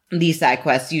Cactuar. These side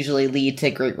quests usually lead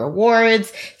to great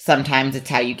rewards. Sometimes it's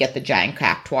how you get the giant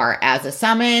Cactuar as a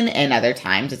summon, and other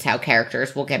times it's how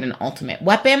characters will get an ultimate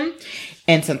weapon.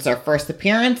 And since their first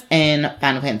appearance in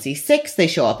Final Fantasy VI, they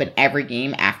show up in every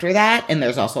game after that, and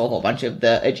there's also a whole bunch of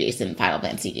the adjacent Final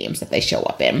Fantasy games that they show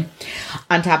up in.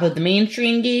 On top of the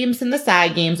mainstream games and the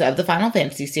side games of the Final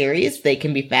Fantasy series, they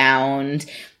can be found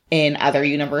in other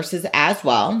universes as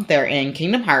well. They're in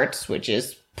Kingdom Hearts, which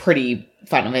is pretty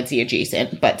Final Fantasy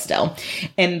adjacent, but still.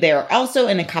 And they're also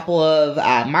in a couple of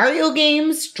Mario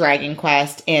games, Dragon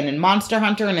Quest, and in Monster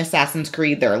Hunter and Assassin's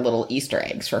Creed, there are little Easter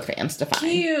eggs for fans to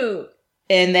find. Cute.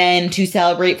 And then to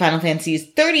celebrate Final Fantasy's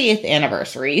 30th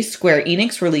anniversary, Square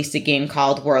Enix released a game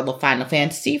called World of Final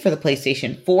Fantasy for the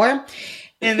PlayStation 4.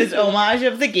 In this homage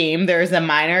of the game, there is a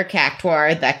minor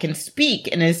Cactuar that can speak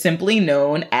and is simply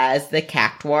known as the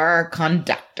Cactuar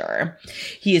Conductor.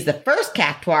 He is the first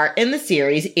Cactuar in the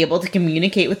series able to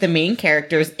communicate with the main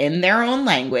characters in their own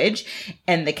language,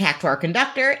 and the Cactuar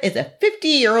Conductor is a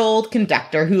 50-year-old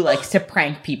conductor who likes to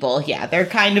prank people. Yeah, they're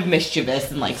kind of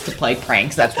mischievous and likes to play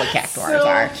pranks. That's what Cactuars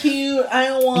are. So cute.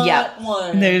 I want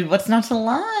one. What's not to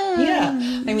like? Yeah.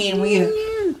 I mean, we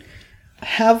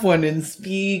have one in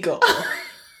Spiegel.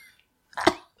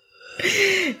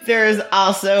 There's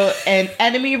also an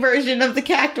enemy version of the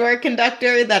Cactuar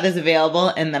Conductor that is available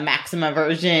in the Maxima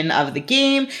version of the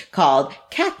game called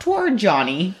Cactuar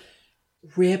Johnny.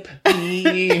 Rip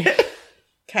me.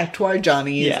 Cactuar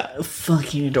Johnny is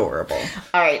fucking adorable.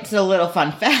 All right, so a little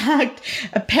fun fact.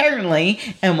 Apparently,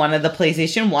 in one of the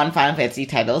PlayStation 1 Final Fantasy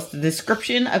titles, the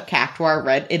description of Cactuar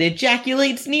read, "It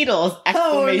ejaculates needles!"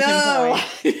 Exclamation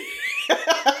point.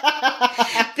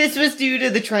 This was due to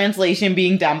the translation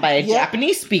being done by a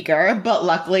Japanese speaker, but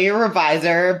luckily a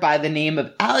reviser by the name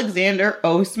of Alexander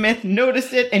O. Smith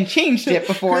noticed it and changed it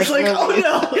before It's like, oh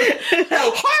no.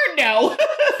 Hard no!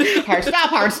 Hard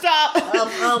stop!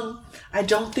 I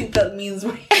don't think that means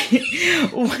While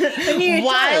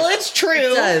it's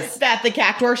true that the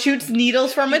Cactuar shoots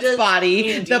needles from its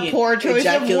body, the poor choice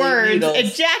of words,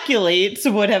 ejaculates,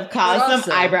 would have caused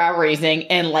some eyebrow raising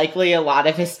and likely a lot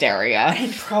of hysteria.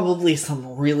 And probably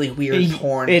some really weird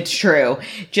porn. It's true.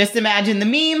 Just imagine the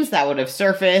memes that would have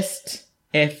surfaced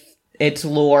if its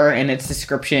lore and its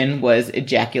description was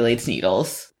ejaculates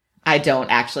needles. I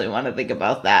don't actually want to think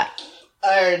about that.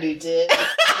 I already did.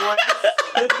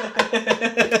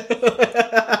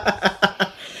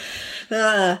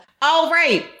 All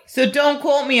right, so don't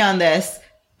quote me on this,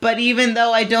 but even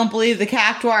though I don't believe the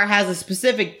Cactuar has a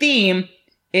specific theme,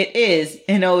 it is,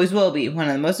 and always will be, one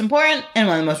of the most important and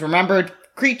one of the most remembered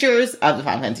creatures of the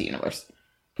Final Fantasy universe.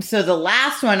 So the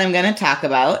last one I'm going to talk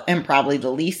about, and probably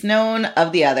the least known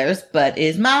of the others, but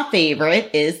is my favorite,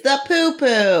 is the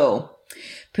Poo-Poo.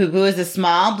 Poo-Poo is a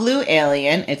small blue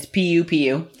alien. It's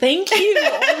P-U-P-U. Thank you.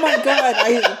 Oh my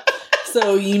god.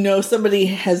 So you know somebody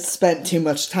has spent too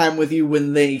much time with you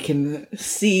when they can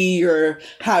see your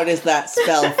how does that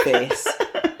spell face.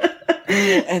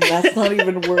 And that's not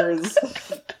even words.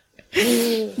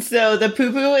 So the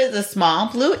Poo-Poo is a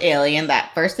small blue alien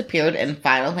that first appeared in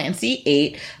Final Fantasy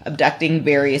VIII, abducting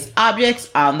various objects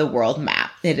on the world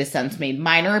map. It has since made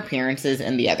minor appearances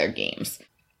in the other games.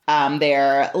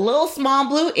 They're a little small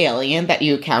blue alien that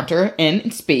you encounter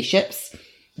in spaceships.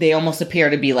 They almost appear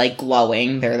to be like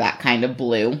glowing. They're that kind of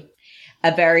blue.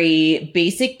 A very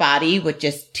basic body with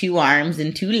just 2 arms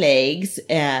and 2 legs,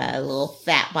 a little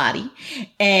fat body,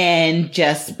 and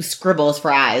just scribbles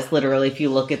for eyes. Literally, if you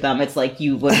look at them, it's like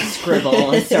you would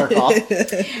scribble a circle.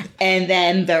 And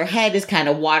then their head is kind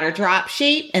of water drop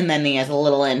shape, and then he has a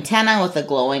little antenna with a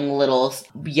glowing little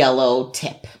yellow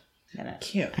tip.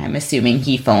 Cute. I'm assuming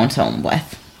he phones home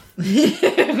with.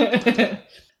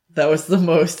 That was the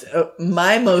most,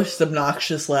 my most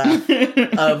obnoxious laugh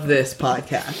of this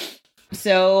podcast.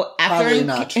 So after Probably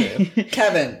not true.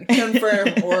 Kevin,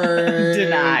 confirm or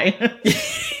deny.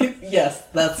 Yes,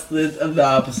 that's the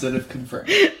opposite of confirm.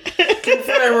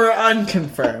 Confirm or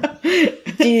unconfirm.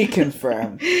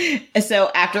 Deconfirm. So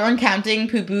after encountering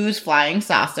Poo-Poo's flying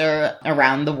saucer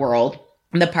around the world,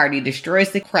 the party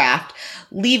destroys the craft,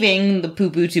 leaving the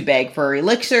Poo-Poo to beg for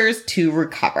elixirs to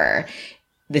recover.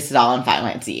 This is all in Final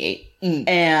Fantasy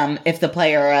VIII. If the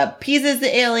player appeases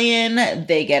the alien,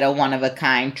 they get a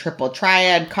one-of-a-kind triple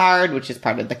triad card, which is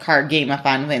part of the card game of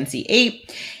Final Fantasy VIII.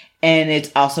 And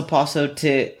it's also possible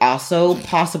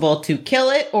to kill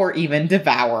it or even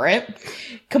devour it.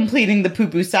 Completing the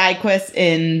Poo-Poo side quest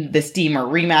in the Steam or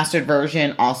remastered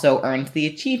version also earns the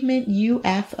achievement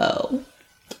UFO.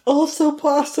 Also,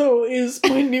 Paso is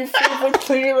my new favorite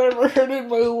thing I've ever heard in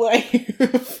my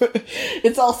life.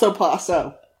 It's also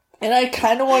Paso. And I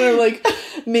kind of want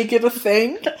to, make it a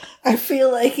thing. I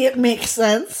feel like it makes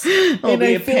sense. And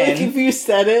I feel like if you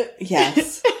said it,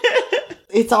 yes.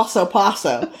 It's also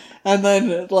Paso. And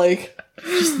then,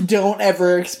 just don't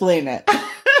ever explain it.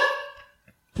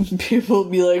 People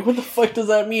will be like, what the fuck does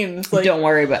that mean? It's like, don't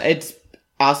worry about it. It's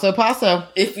also Paso.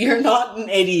 If you're not an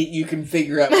idiot, you can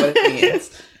figure out what it means.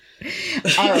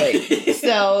 All right.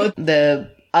 So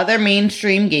the other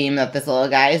mainstream game that this little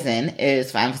guy is in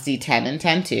is Final Fantasy X and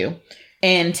X-2.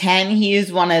 In 10, he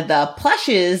is one of the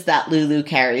plushes that Lulu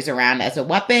carries around as a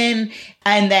weapon.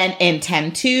 And then in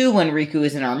 10-2, when Riku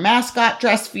is in her mascot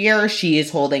dress sphere, she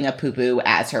is holding a Poo-Poo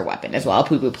as her weapon as well, a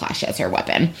Poo-Poo plush as her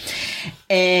weapon.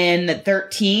 In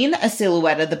 13, a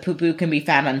silhouette of the Poo-Poo can be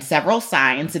found on several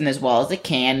signs and as well as a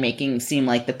can, making it seem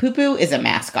like the Poo-Poo is a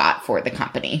mascot for the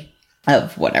company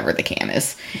of whatever the can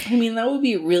is. I mean, that would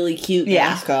be a really cute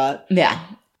mascot. Yeah.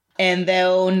 And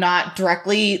though not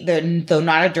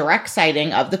a direct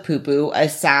sighting of the Poo-Poo, a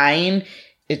sign,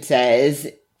 it says,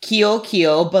 Kyo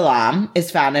Kyo Balam, is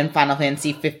found in Final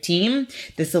Fantasy 15.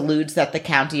 This alludes that the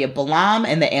county of Balam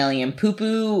and the alien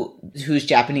Poo-Poo, whose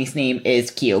Japanese name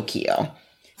is Kyo Kyo.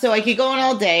 So I could go on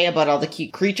all day about all the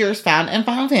cute creatures found in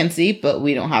Final Fantasy, but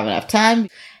we don't have enough time.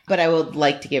 But I would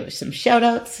like to give some shout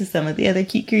outs to some of the other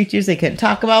cute creatures I couldn't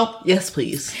talk about. Yes,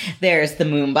 please. There's the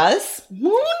Moonbuzz.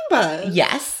 Moonbuzz.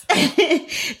 Yes.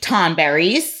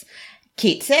 Tonberries,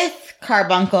 Kate Sith,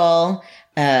 Carbuncle,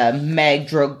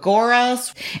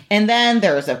 Magdragoras. And then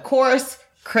there's, of course,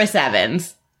 Chris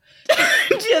Evans.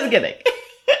 Just kidding.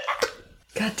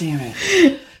 God damn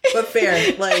it. But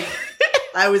fair. Like,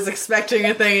 I was expecting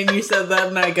a thing and you said that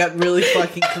and I got really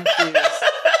fucking confused.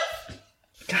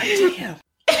 God damn.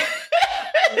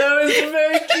 That was a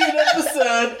very cute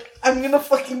episode. I'm gonna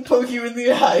fucking poke you in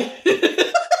the eye.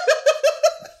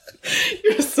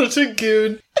 You're such a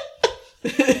goon.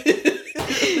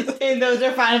 And those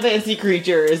are Final Fantasy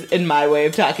creatures in my way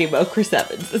of talking about Chris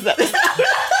Evans. Is that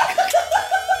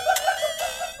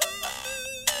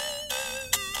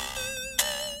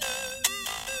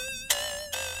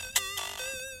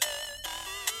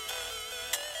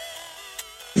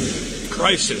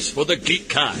Crisis for the geek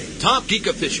kind. Top geek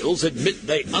officials admit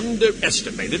they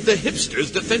underestimated the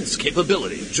hipsters' defense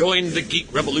capability. Join the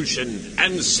geek revolution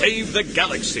and save the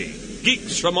galaxy.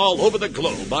 Geeks from all over the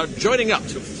globe are joining up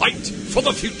to fight for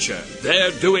the future.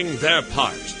 They're doing their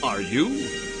part. Are you?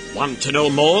 Want to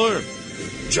know more?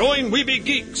 Join Weeby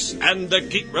Geeks and the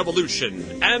Geek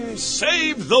Revolution and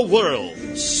save the world.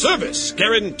 Service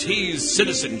guarantees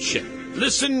citizenship.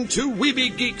 Listen to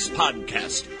Weeby Geeks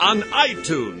podcast on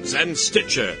iTunes and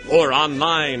Stitcher or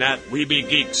online at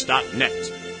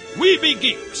WeebyGeeks.net. Weeby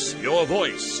Geeks, your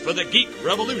voice for the Geek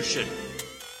Revolution.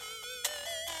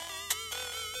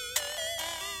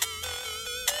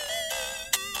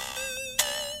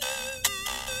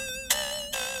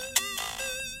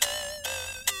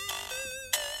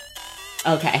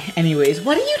 Okay, anyways,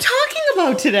 what are you talking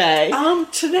about today?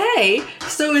 Today,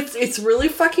 so it's really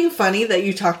fucking funny that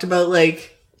you talked about,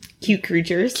 like, Cute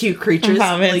creatures.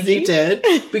 like you did,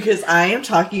 because I am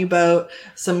talking about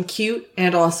some cute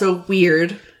and also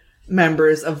weird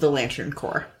members of the Lantern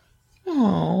Corps.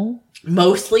 Oh.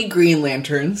 Mostly Green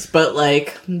Lanterns, but,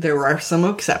 like, there are some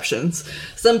exceptions.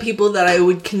 Some people that I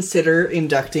would consider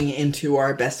inducting into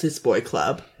our Bestest Boy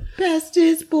Club.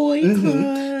 Bestest Boy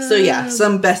Club. So yeah,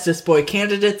 some Bestest Boy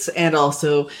candidates and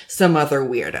also some other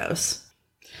weirdos.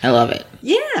 I love it.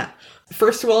 Yeah.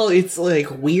 First of all, it's,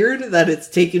 like, weird that it's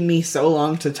taken me so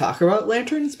long to talk about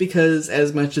lanterns, because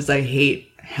as much as I hate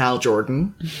Hal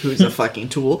Jordan, who's a fucking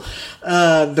tool,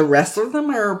 the rest of them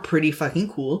are pretty fucking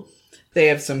cool. They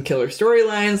have some killer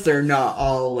storylines. They're not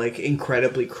all, like,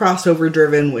 incredibly crossover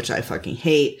driven, which I fucking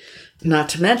hate. Not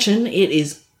to mention, it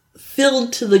is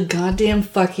filled to the goddamn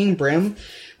fucking brim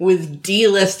with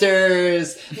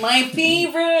D-listers. My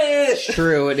favorite!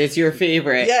 True, it is your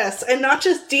favorite. Yes, and not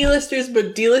just D-listers,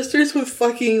 but D-listers with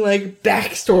fucking, like,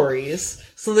 backstories.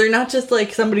 So they're not just,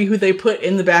 like, somebody who they put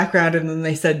in the background and then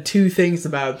they said two things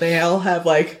about. They all have,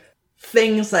 like,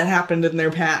 things that happened in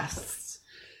their pasts.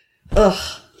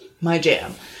 Ugh, my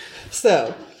jam.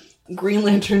 So, Green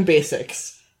Lantern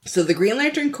basics. So the Green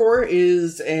Lantern Corps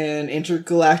is an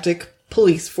intergalactic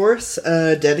police force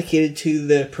dedicated to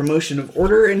the promotion of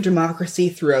order and democracy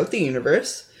throughout the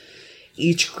universe.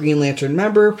 Each Green Lantern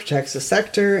member protects a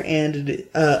sector and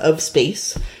of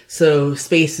space. So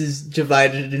space is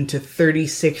divided into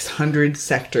 3,600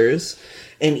 sectors,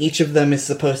 and each of them is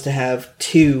supposed to have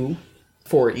 2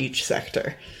 for each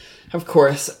sector. Of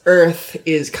course, Earth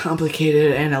is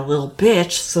complicated and a little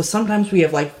bitch, so sometimes we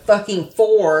have, like, fucking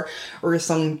 4 or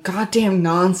some goddamn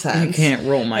nonsense. I can't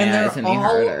roll my eyes any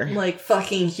harder. All, like,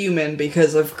 fucking human,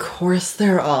 because of course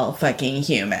they're all fucking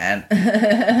human.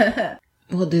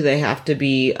 Well, do they have to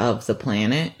be of the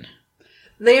planet?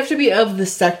 They have to be of the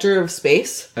sector of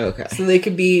space. Okay. So they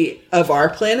could be of our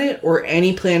planet or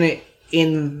any planet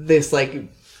in this, like,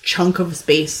 chunk of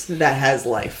space that has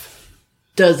life.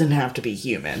 Doesn't have to be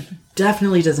human.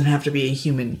 Definitely doesn't have to be a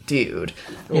human dude.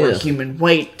 Or a human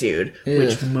white dude,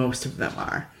 which most of them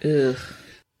are. Ugh.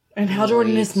 And Hal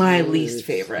Jordan is my least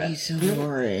favorite. He's so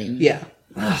boring. Yeah.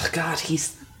 Oh, God,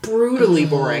 he's brutally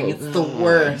boring. It's the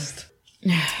worst.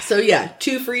 So, yeah,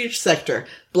 2 for each sector.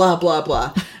 Blah, blah,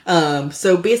 blah.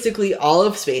 So, basically, all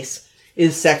of space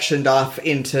is sectioned off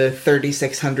into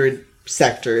 3,600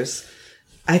 sectors.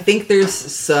 I think there's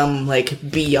some,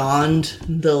 like, beyond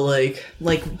the,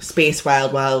 like Space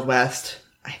Wild Wild West,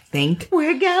 I think.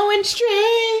 We're going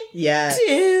straight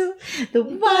to the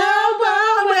Wild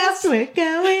Wild West. We're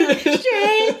going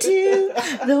straight to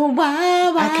the Wild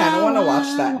Wild I kind of want to watch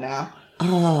West. that now.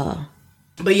 Oh.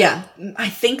 But yeah, I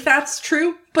think that's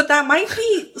true, but that might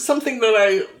be something that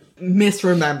I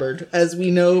misremembered. As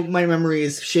we know, my memory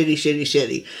is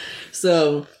shitty.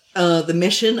 So, the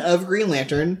mission of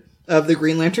the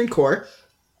Green Lantern Corps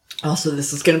Also,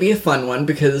 this is going to be a fun one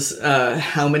because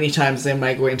how many times am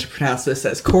I going to pronounce this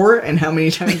as core, and how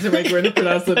many times am I going to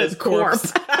pronounce it as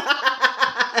corpse?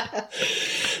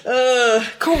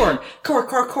 Core.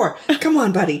 Come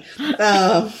on, buddy.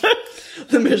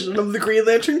 The mission of the Green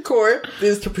Lantern Corps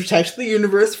is to protect the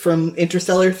universe from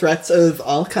interstellar threats of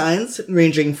all kinds,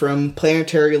 ranging from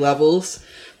planetary levels,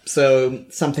 so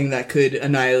something that could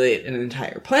annihilate an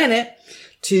entire planet,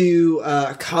 to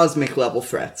cosmic level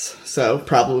threats, so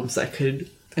problems that could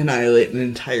annihilate an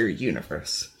entire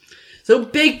universe. So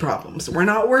big problems. We're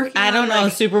not working. I don't know.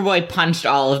 Superboy punched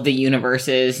all of the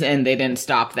universes and they didn't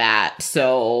stop that.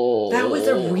 So that was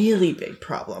a really big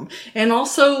problem. And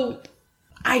also,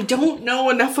 I don't know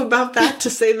enough about that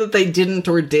to say that they didn't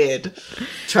or did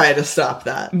try to stop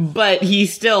that. But he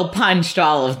still punched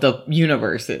all of the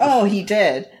universes. Oh, he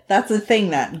did. That's the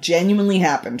thing that genuinely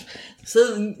happened.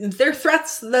 So their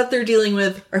threats that they're dealing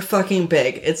with are fucking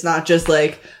big. It's not just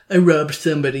like, I robbed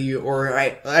somebody or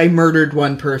I murdered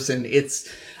one person. It's,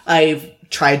 I've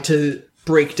tried to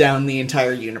break down the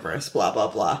entire universe, blah, blah,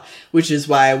 blah. Which is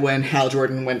why when Hal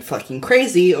Jordan went fucking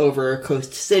crazy over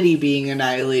Coast City being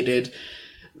annihilated,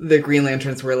 the Green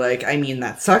Lanterns were like, I mean,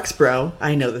 that sucks, bro.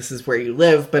 I know this is where you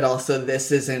live, but also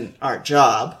this isn't our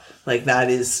job. Like, that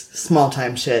is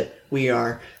small-time shit. We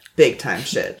are big-time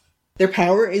shit. Their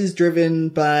power is driven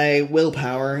by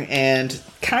willpower and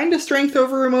kind of strength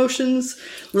over emotions.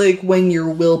 Like, when your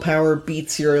willpower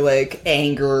beats your, like,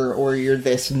 anger or your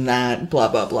this and that, blah,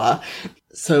 blah, blah.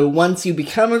 So once you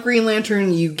become a Green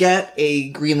Lantern, you get a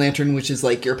Green Lantern, which is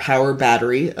like your power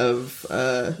battery of,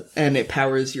 and it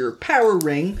powers your power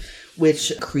ring,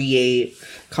 which create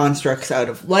constructs out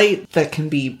of light that can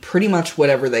be pretty much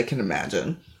whatever they can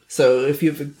imagine. So if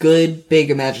you have a good, big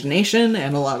imagination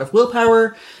and a lot of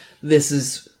willpower, this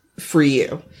is for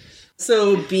you.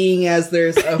 So being as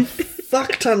there's a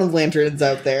fuck ton of lanterns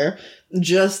out there,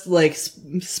 just like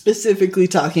specifically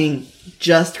talking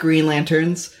just Green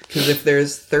Lanterns, because if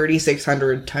there's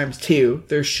 3,600 times 2,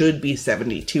 there should be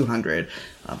 7,200.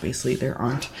 Obviously there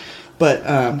aren't. But,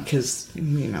 because,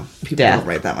 you know, people don't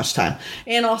write that much time.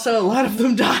 And also, a lot of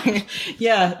them die.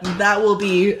 Yeah, that will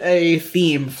be a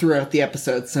theme throughout the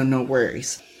episode, so no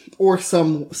worries. Or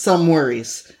some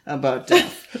worries about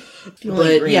death. The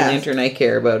only Green Lantern I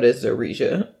care about is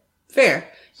Orisha. Fair.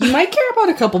 You might care about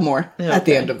a couple more at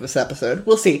the end of this episode.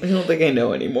 We'll see. I don't think I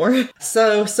know anymore.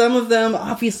 So, some of them,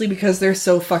 obviously because there's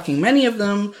so fucking many of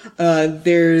them,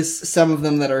 there's some of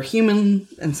them that are human,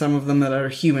 and some of them that are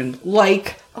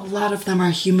human-like. A lot of them are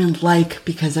human-like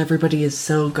because everybody is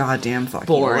so goddamn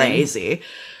fucking lazy.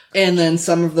 And then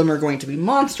some of them are going to be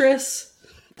monstrous,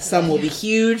 some will be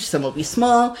huge, some will be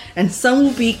small, and some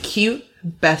will be cute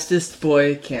bestest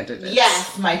boy candidates.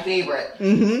 Yes, my favorite.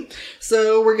 Mm-hmm.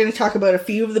 So we're going to talk about a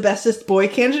few of the bestest boy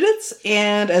candidates,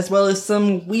 and as well as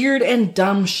some weird and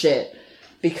dumb shit,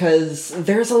 because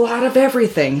there's a lot of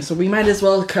everything, so we might as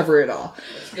well cover it all.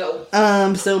 Let's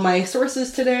go. So my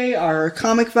sources today are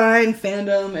Comic Vine,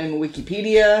 Fandom, and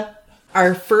Wikipedia.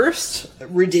 Our first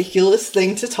ridiculous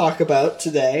thing to talk about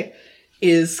today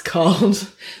is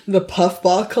called the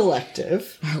Puffball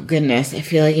Collective. Oh, goodness. I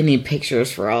feel like I need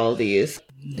pictures for all of these.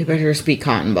 They better just be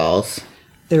cotton balls.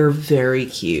 They're very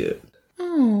cute.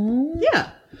 Oh.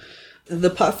 Yeah. The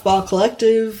Puffball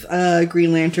Collective,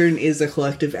 Green Lantern, is a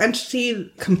collective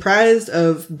entity comprised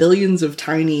of billions of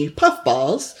tiny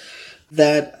puffballs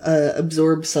that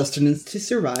absorb sustenance to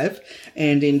survive.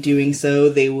 And in doing so,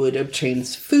 they would obtain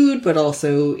food, but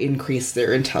also increase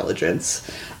their intelligence.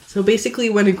 So basically,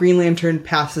 when a Green Lantern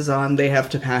passes on, they have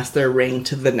to pass their ring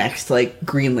to the next, like,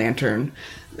 Green Lantern.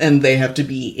 And they have to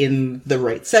be in the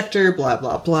right sector, blah,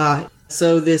 blah, blah.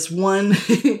 So this one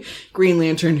Green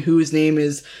Lantern, whose name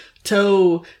is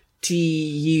Tuk, or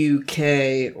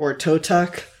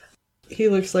Totuk, he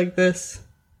looks like this.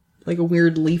 Like a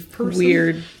weird leaf person.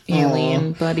 Weird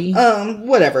alien buddy.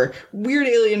 Whatever. Weird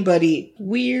alien buddy.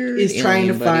 Weird is trying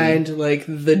to find, like,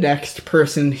 the next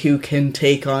person who can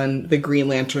take on the Green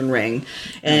Lantern ring.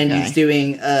 And he's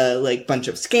doing, like, bunch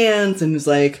of scans and is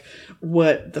like,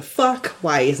 what the fuck?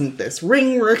 Why isn't this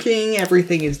ring working?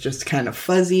 Everything is just kind of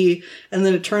fuzzy. And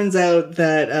then it turns out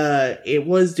that, it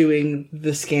was doing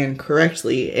the scan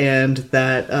correctly and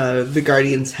that, the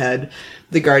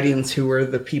Guardians who were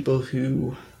the people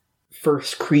who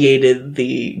first created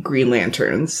the Green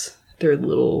Lanterns. They're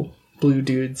little blue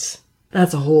dudes.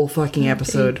 That's a whole fucking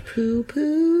episode.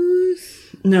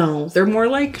 Poo-poos? No, they're more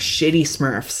like shitty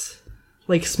Smurfs.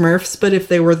 Like Smurfs, but if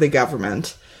they were the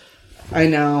government. I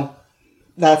know.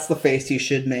 That's the face you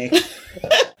should make.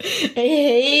 I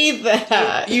hate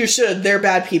that. You should. They're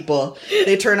bad people.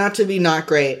 They turn out to be not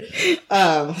great.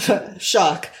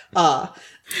 Shock.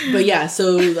 But yeah,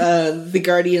 so the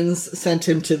Guardians sent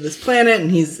him to this planet,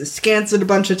 and he's scans it a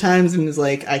bunch of times and is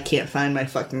like, I can't find my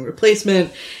fucking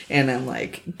replacement, and I'm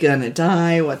like, gonna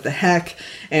die, what the heck?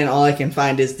 And all I can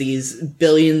find is these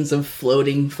billions of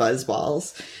floating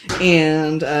fuzzballs.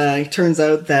 And it turns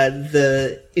out that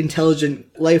the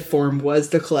intelligent life form was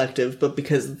the Collective, but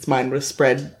because its mind was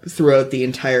spread throughout the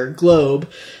entire globe,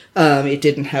 it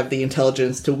didn't have the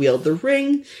intelligence to wield the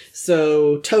ring,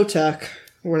 so Totuk,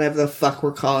 whatever the fuck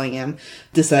we're calling him,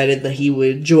 decided that he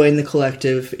would join the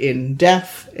Collective in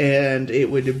death, and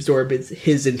it would absorb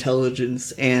his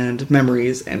intelligence and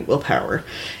memories and willpower.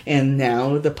 And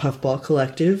now the Puffball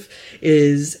Collective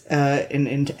is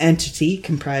an entity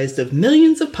comprised of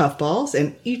millions of Puffballs,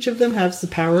 and each of them has the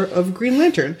power of Green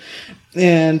Lantern.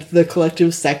 And the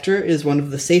Collective sector is one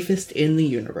of the safest in the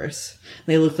universe.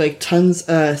 They look like tons,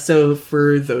 so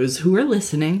for those who are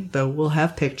listening, though we'll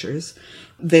have pictures,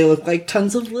 they look like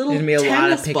tons of little There's gonna be a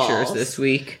lot of tennis pictures balls. this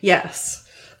week. Yes.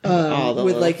 All the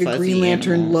with little like a fuzzy Green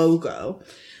Lantern animals. logo.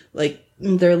 Like,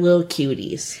 they're little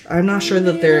cuties. I'm not sure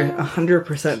that they're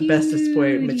 100% best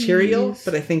display material,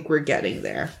 but I think we're getting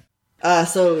there.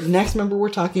 So next member we're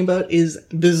talking about is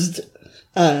Bzd,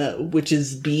 which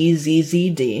is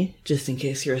BZZD, just in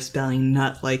case you're a spelling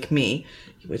nut like me,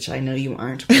 which I know you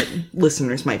aren't, but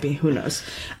listeners might be, who knows.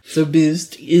 So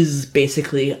Bzd is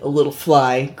basically a little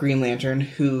fly Green Lantern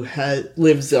who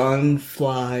lives on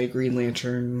Fly Green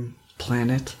Lantern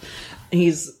planet.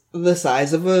 He's the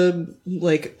size of a,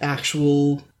 like,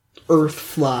 actual Earth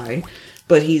fly,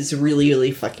 but he's really,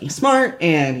 really fucking smart,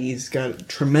 and he's got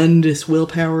tremendous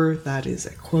willpower. That is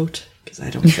a quote, because I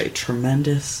don't say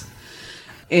tremendous.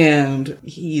 And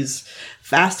he's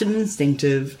fast and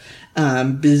instinctive.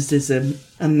 Bzd is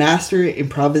a master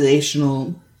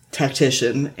improvisational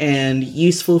tactician and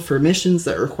useful for missions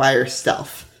that require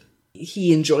stealth.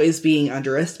 He enjoys being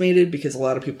underestimated because a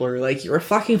lot of people are like, you're a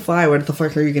fucking fly, what the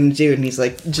fuck are you gonna do? And he's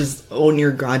like, just own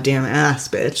your goddamn ass,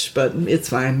 bitch. But it's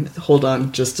fine. Hold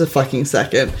on just a fucking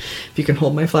second. If you can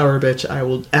hold my flower, bitch, I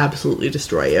will absolutely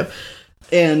destroy you.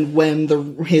 And when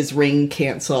his ring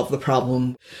can't solve the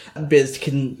problem, Bzd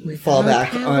can fall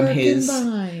back on his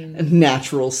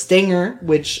natural stinger,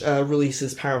 which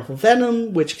releases powerful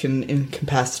venom, which can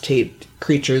incapacitate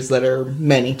creatures that are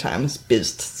many times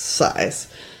Bzd's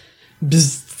size.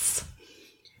 Bzd.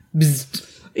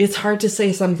 Bzd. It's hard to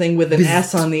say something with an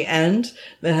S on the end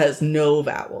that has no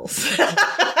vowels.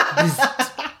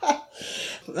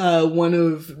 One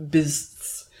of Bzd's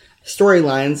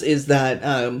storylines is that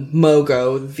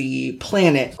Mogo, the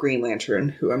planet Green Lantern,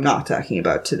 who I'm not talking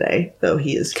about today, though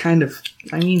he is kind of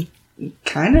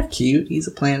cute. He's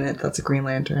a planet that's a Green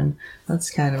Lantern. That's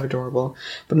kind of adorable,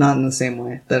 but not in the same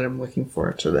way that I'm looking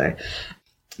for today.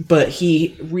 But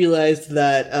he realized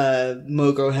that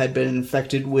Mogo had been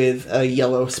infected with a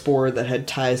yellow spore that had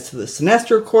ties to the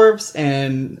Sinestro Corps,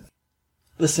 and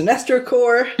the Sinestro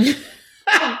Corps...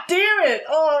 Damn it!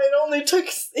 Oh, it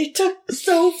took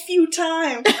so few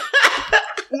times.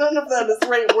 None of that is the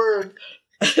right word.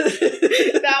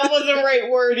 That wasn't the right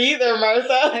word either, Martha.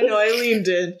 I know, I leaned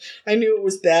in. I knew it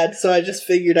was bad, so I just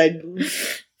figured I'd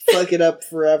fuck it up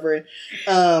forever.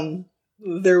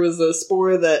 There was a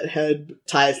spore that had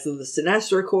ties to the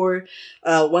Sinestro Corps.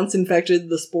 Once infected,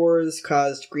 the spores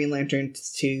caused Green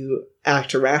Lanterns to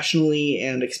act irrationally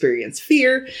and experience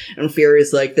fear. And fear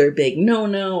is like their big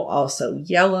no-no. Also,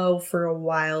 yellow for a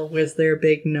while was their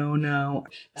big no-no.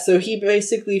 So he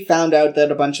basically found out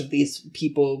that a bunch of these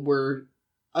people were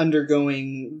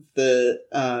undergoing the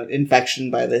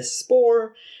infection by this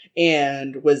spore,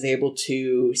 and was able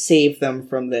to save them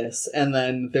from this. And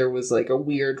then there was like a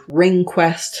weird ring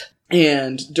quest,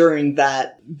 and during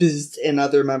that, Bzd and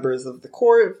other members of the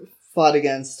Corps fought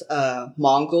against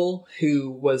Mongol,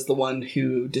 who was the one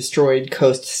who destroyed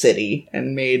Coast City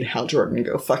and made Hal Jordan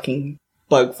go fucking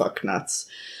bug fuck nuts.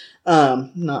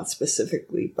 Not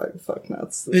specifically bug fuck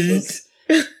nuts. This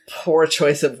was poor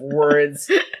choice of words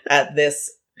at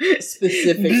this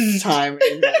specific time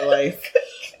in my life.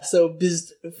 So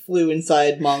Bzd flew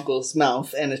inside Mongol's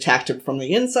mouth and attacked him from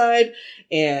the inside,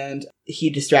 and he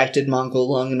distracted Mongol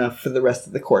long enough for the rest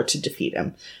of the Corps to defeat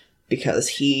him, because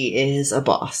he is a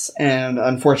boss. And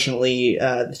unfortunately,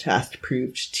 the task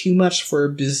proved too much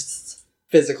for Bzd's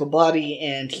physical body,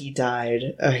 and he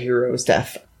died a hero's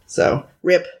death. So,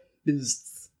 rip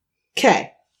Bzd.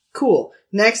 Okay, cool.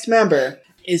 Next member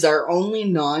is our only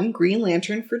non-Green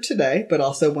Lantern for today, but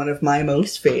also one of my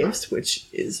most faves, which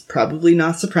is probably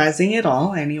not surprising at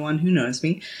all, anyone who knows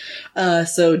me.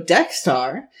 So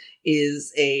Dextar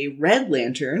is a Red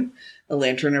Lantern, a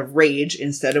Lantern of Rage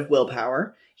instead of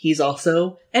willpower. He's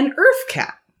also an Earth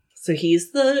Cat. So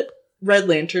he's the Red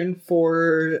Lantern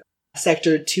for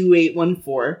Sector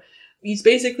 2814. He's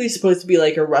basically supposed to be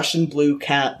like a Russian blue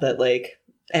cat that like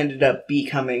ended up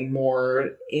becoming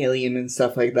more alien and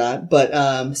stuff like that.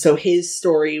 But so his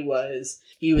story was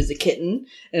he was a kitten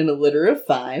in a litter of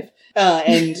 5,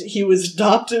 and he was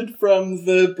adopted from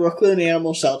the Brooklyn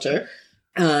Animal Shelter.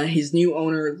 His new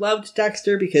owner loved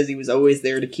Dexter because he was always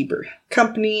there to keep her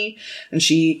company, and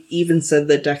she even said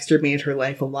that Dexter made her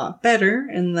life a lot better,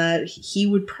 and that he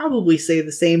would probably say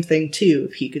the same thing too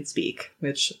if he could speak,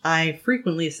 which I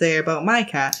frequently say about my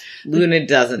cat. Luna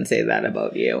doesn't say that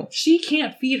about you. She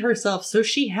can't feed herself, so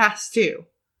she has to.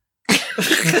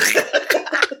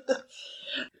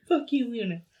 Fuck you,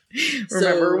 Luna.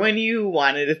 Remember when you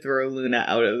wanted to throw Luna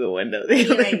out of the window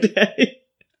the other day?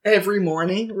 Every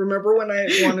morning? Remember when I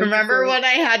wanted Remember when I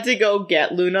had to go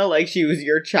get Luna like she was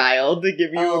your child to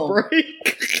give you a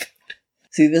break?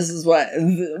 See, this is what,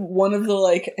 one of the,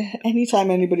 like,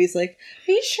 anytime anybody's like,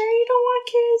 are you sure you don't want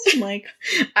kids? I'm like,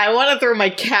 I want to throw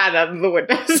my cat out of the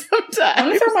window sometimes. I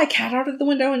want to throw my cat out of the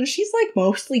window, and she's, like,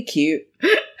 mostly cute.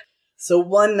 So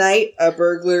one night, a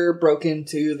burglar broke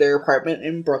into their apartment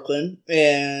in Brooklyn,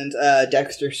 and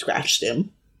Dexter scratched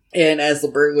him. And as the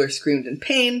burglar screamed in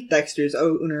pain, Dexter's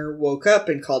owner woke up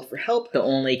and called for help. The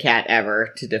only cat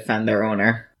ever to defend their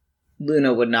owner.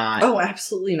 Luna would not. Oh,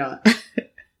 absolutely not.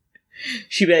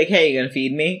 She'd be like, hey, you gonna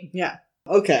feed me? Yeah.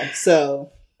 Okay,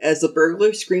 so as the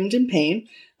burglar screamed in pain,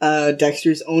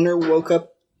 Dexter's owner woke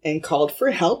up and called for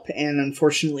help, and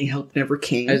unfortunately help never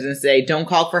came. I was gonna say, don't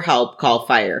call for help, call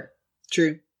fire.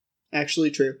 True.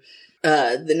 Actually true.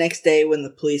 The next day when the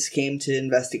police came to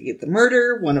investigate the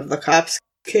murder, one of the cops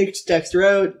kicked Dexter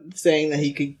out, saying that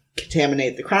he could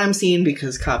contaminate the crime scene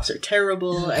because cops are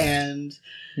terrible, and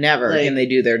Never like, can they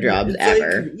do their jobs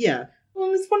ever. Like, yeah.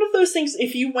 Well, it's one of those things,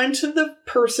 if you went to the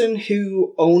person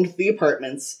who owned the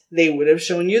apartments, they would have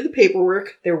shown you the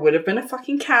paperwork, there would have been a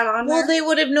fucking cat on there. Well, they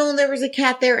would have known there was a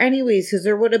cat there anyways, because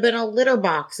there would have been a litter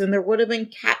box, and there would have been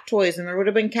cat toys, and there would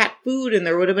have been cat food, and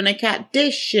there would have been a cat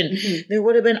dish, and there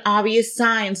would have been obvious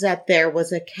signs that there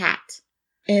was a cat.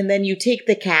 And then you take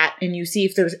the cat and you see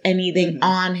if there's anything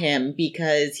on him,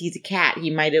 because he's a cat. He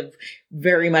might have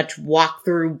very much walked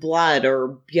through blood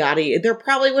or yada. There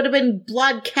probably would have been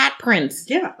blood cat prints.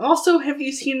 Yeah. Also, have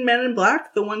you seen Men in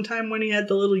Black? The one time when he had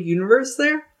the little universe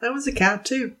there? That was a cat,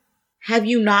 too. Have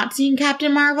you not seen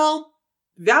Captain Marvel?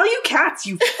 Value cats,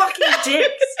 you fucking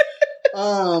dicks!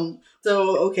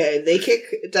 So, okay, they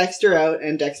kick Dexter out,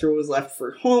 and Dexter was left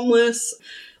for homeless,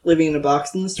 living in a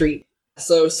box in the street.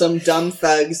 So some dumb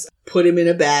thugs put him in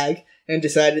a bag and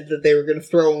decided that they were going to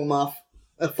throw him off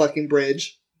a fucking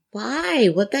bridge. Why?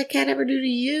 What'd that cat ever do to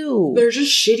you? They're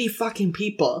just shitty fucking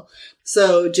people.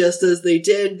 So just as they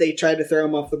did, they tried to throw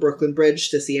him off the Brooklyn Bridge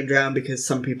to see him drown because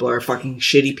some people are fucking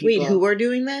shitty people. Wait, who are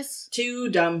doing this? 2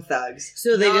 dumb thugs.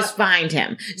 So they just find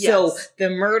him. Yes. So the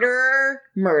murderer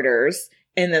murders,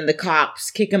 and then the cops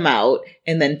kick him out,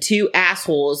 and then 2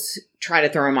 assholes try to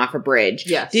throw him off a bridge.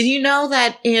 Yes. Did you know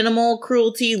that animal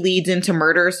cruelty leads into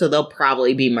murder? So they'll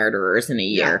probably be murderers in a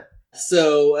year.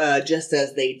 So, just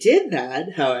as they did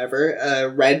that, however, a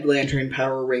Red Lantern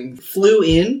power ring flew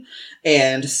in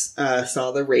and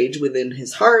saw the rage within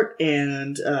his heart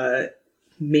and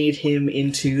made him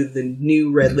into the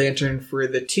new Red Lantern for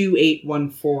the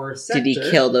 2814 sector. Did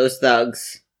he kill those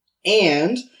thugs?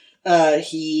 And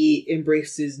he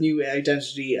embraced his new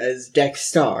identity as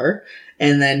Dexter,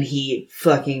 and then he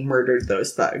fucking murdered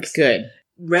those thugs. Good.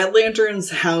 Red Lanterns,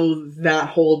 how that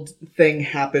whole thing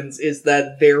happens is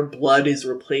that their blood is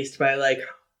replaced by, like,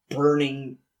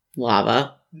 burning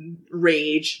Lava.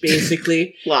 rage,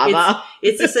 basically. Lava.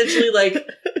 It's essentially like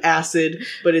acid,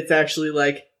 but it's actually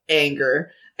like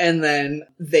anger. And then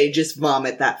they just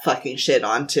vomit that fucking shit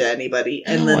onto anybody.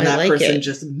 And then that person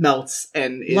just melts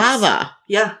and is... Lava.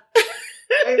 Yeah.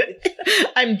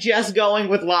 I'm just going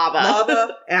with lava.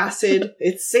 Lava, acid,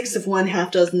 it's 6 of one,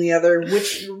 half dozen the other.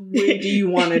 Which way do you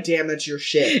want to damage your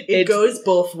shit? It goes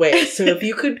both ways. So if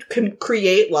you could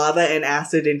create lava and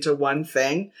acid into one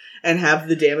thing and have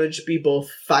the damage be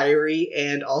both fiery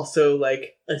and also,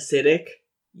 like, acidic,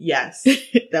 yes,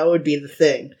 that would be the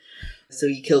thing. So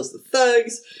he kills the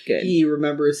thugs. Good. He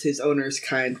remembers his owner's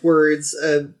kind words,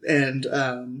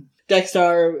 and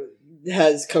Dexter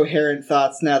has coherent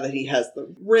thoughts now that he has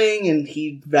the ring, and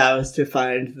he vows to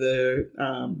find the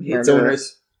his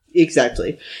owner's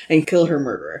exactly and kill her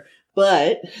murderer.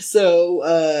 But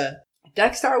so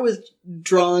Dexter was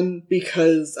drawn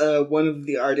because one of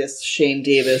the artists, Shane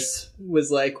Davis,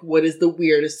 was like, "What is the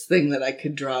weirdest thing that I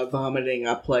could draw vomiting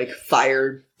up like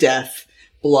fire, death,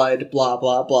 blood, blah,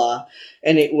 blah, blah.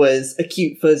 And it was a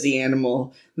cute, fuzzy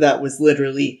animal that was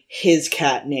literally his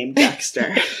cat named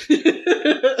Dexter.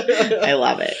 I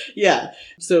love it. Yeah.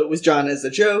 So it was drawn as a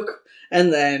joke.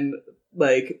 And then,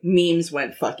 like, memes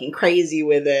went fucking crazy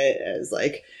with it as,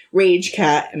 like, Rage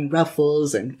Cat and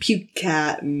Ruffles and Puke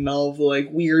Cat and all the, like,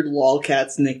 weird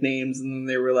lolcats nicknames. And then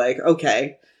they were like,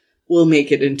 okay, we'll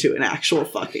make it into an actual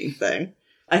fucking thing.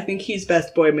 I think he's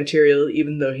best boy material,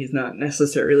 even though he's not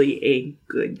necessarily a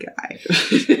good guy.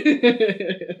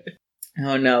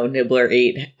 Oh no, Nibbler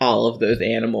ate all of those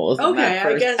animals. in Okay, that I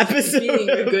first guess episode. being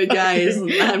a good guy isn't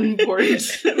that important.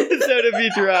 Episode of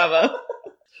Futurama.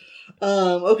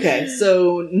 Okay,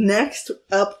 so next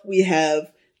up we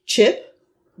have Chip,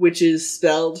 which is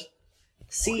spelled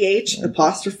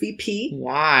CH''P.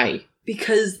 Why?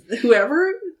 Because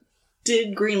whoever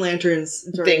did Green Lanterns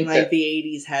during Think like that- the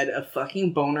 80s had a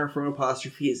fucking boner from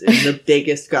apostrophes in the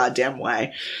biggest goddamn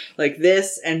way. Like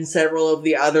this and several of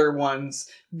the other ones,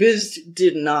 Biz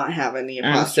did not have any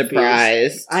I'm apostrophes.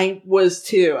 surprised. I was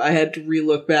too. I had to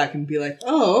re-look back and be like,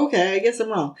 oh, okay, I guess I'm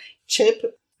wrong.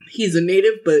 Chip, he's a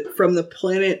native, but from the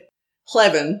planet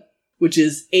Pleven, which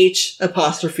is H''Lven.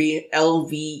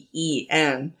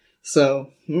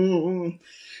 So,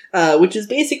 which is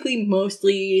basically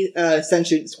mostly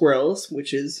sentient squirrels,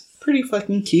 which is pretty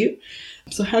fucking cute.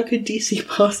 So how could DC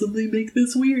possibly make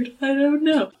this weird? I don't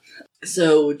know.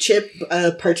 So Chip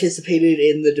participated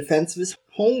in the defense of his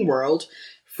home world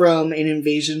from an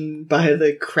invasion by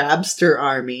the Crabster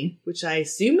army, which I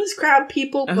assume is crab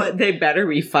people, but They better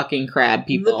be fucking crab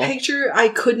people. the picture, I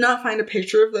could not find a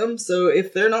picture of them, so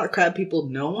if they're not crab people,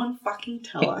 no one fucking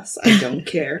tell us. I don't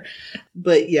care.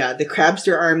 But yeah, the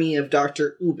Crabster army of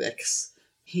Dr. Ubix.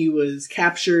 He was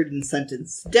captured and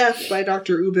sentenced to death by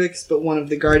Dr. Ubix, but one of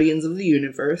the Guardians of the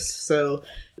Universe. So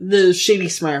the shitty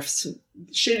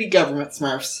government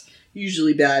Smurfs,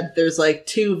 usually bad. There's like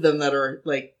 2 of them that are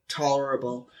like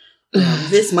tolerable.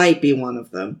 This might be one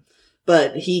of them.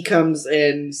 But he comes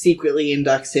and secretly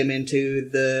inducts him into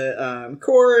the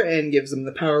Corps and gives him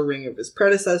the power ring of his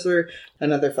predecessor,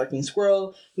 another fucking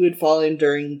squirrel, who had fallen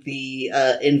during the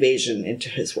invasion into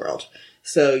his world.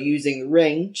 So using the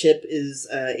ring, Chip is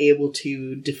able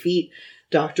to defeat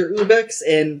Dr. Ubix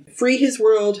and free his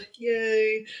world.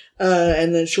 Yay!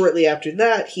 And then shortly after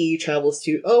that, he travels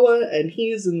to Oa, and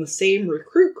he is in the same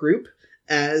recruit group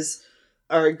as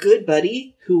our good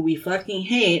buddy, who we fucking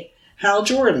hate, Hal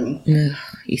Jordan. Ugh,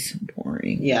 he's so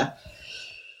boring. Yeah.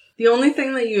 The only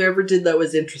thing that you ever did that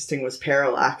was interesting was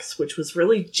Parallax, which was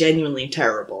really genuinely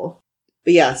terrible.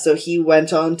 But yeah, so he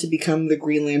went on to become the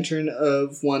Green Lantern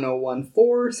of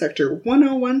 1014, Sector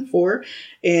 1014,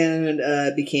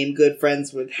 and became good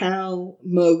friends with Hal,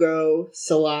 Mogo,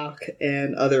 Salak,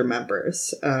 and other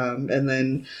members. And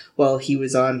then while he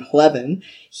was on 11,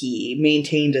 he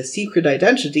maintained a secret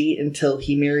identity until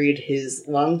he married his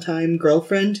longtime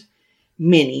girlfriend,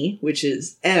 Minnie, which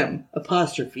is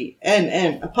M''NN''E.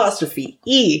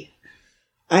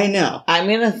 I know. I'm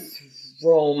gonna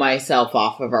throw myself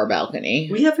off of our balcony.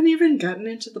 We haven't even gotten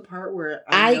into the part where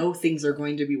I know things are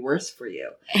going to be worse for you.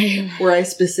 Where I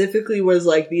specifically was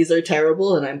like, these are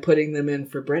terrible and I'm putting them in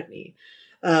for Brittany.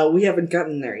 We haven't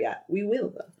gotten there yet. We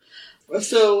will, though.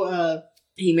 So,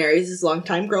 he marries his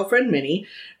longtime girlfriend, Minnie,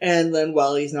 and then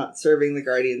while he's not serving the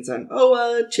Guardians on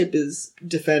Oa, Chip is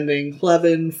defending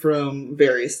Pleven from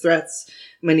various threats,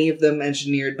 many of them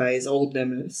engineered by his old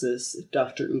nemesis,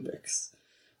 Dr. Ubix.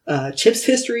 Chip's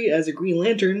history as a Green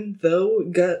Lantern, though,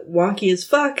 got wonky as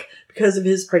fuck because of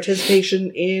his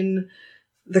participation in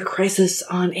the Crisis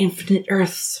on Infinite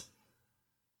Earths.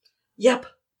 Yep.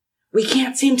 We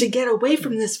can't seem to get away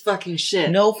from this fucking shit.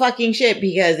 No fucking shit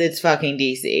because it's fucking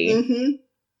DC. Mm-hmm.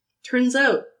 Turns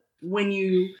out, when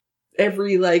you,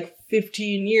 every,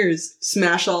 15 years,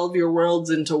 smash all of your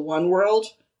worlds into one world,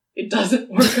 it doesn't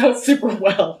work out super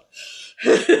well.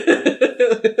 Hey,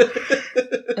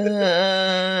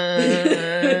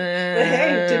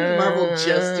 didn't Marvel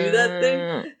just do that thing?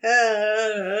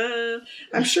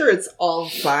 I'm sure it's all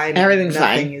fine. Everything's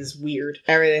Nothing fine. is weird.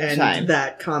 Everything's And fine.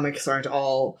 that comics aren't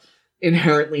all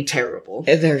inherently terrible.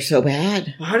 They're so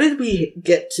bad. How did we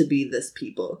get to be this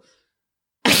people?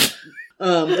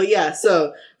 But yeah,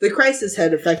 so the crisis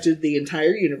had affected the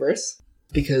entire universe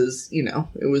because,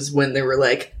 it was when they were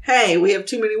like, hey, we have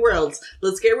too many worlds.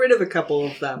 Let's get rid of a couple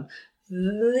of them.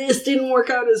 This didn't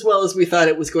work out as well as we thought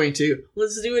it was going to.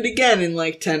 Let's do it again in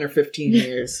 10 or 15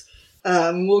 years.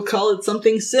 We'll call it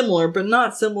something similar, but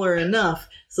not similar enough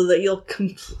so that you'll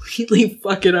completely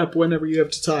fuck it up whenever you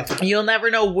have to talk. You'll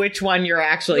never know which one you're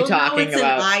actually You'll know talking it's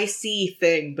about. an IC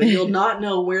thing, but you'll not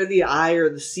know where the I or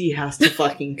the C has to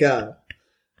fucking go.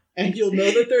 and you'll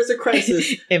know that there's a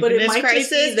crisis. But it Infinite might crisis,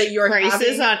 just be that you're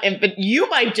crisis having, on infant. You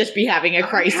might just be having a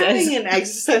crisis. I'm having an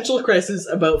existential crisis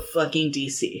about fucking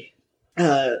DC.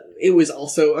 It was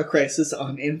also a crisis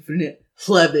on Infinite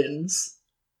Flevins.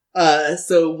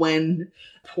 So when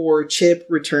poor Chip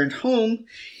returned home,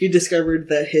 he discovered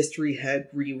that history had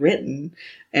rewritten,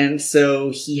 and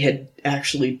so he had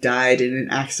actually died in an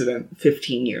accident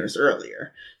 15 years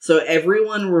earlier. So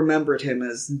everyone remembered him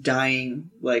as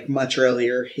dying, like, much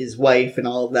earlier, his wife and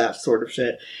all of that sort of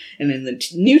shit. And in the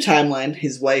new timeline,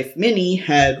 his wife, Minnie,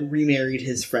 had remarried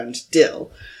his friend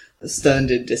Dill. Stunned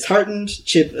and disheartened,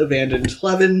 Chip abandoned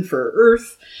Levin for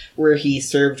Earth, where he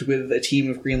served with a team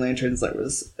of Green Lanterns that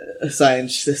was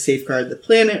assigned to safeguard the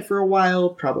planet for a while,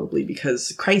 probably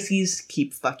because crises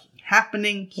keep fucking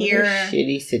happening here. What a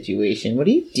shitty situation. What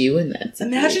do you do in that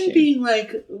situation? Imagine being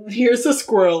like, here's a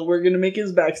squirrel, we're gonna make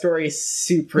his backstory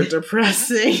super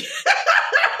depressing.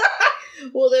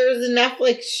 Well, there's a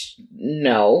Netflix,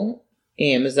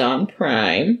 Amazon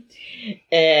Prime,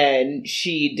 and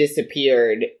she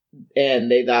disappeared,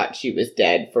 and they thought she was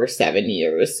dead for 7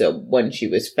 years. So when she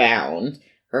was found,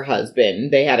 her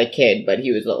husband, they had a kid, but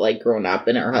he was like grown up,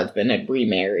 and her husband had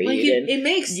remarried. Like, it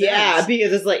makes sense. Yeah,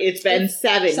 because it's like, it's been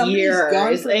 7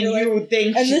 years, and you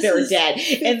think they're dead.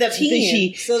 15, and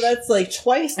she, so that's like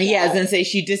twice that. Yeah, I was gonna say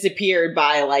she disappeared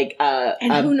by like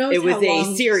and who knows it was how a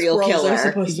long serial squirrels killer. are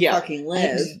supposed to fucking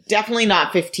live. Definitely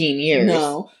not 15 years.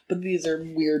 No, but these are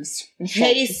weird.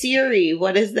 Hey Siri,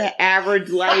 what is the average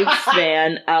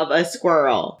lifespan of a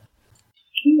squirrel?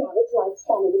 The average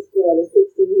lifespan of a squirrel is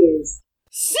 60 years.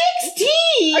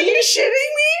 16? Are you shitting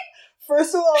me?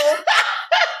 First of all,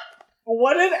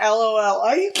 what an LOL.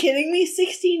 Are you kidding me?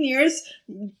 16 years?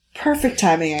 Perfect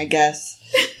timing, I guess.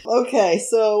 Okay,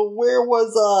 so where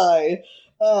was I?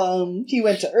 He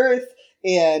went to Earth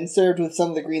and served with some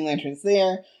of the Green Lanterns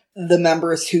there. The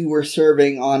members who were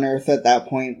serving on Earth at that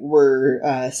point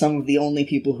were some of the only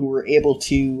people who were able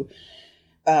to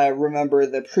remember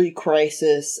the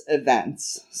pre-crisis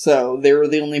events. So they were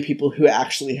the only people who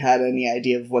actually had any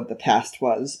idea of what the past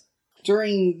was.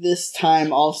 During this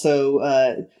time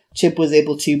also, Chip was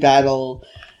able to battle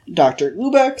Dr.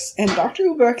 Ubex, and Dr.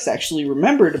 Ubex actually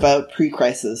remembered about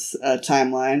pre-crisis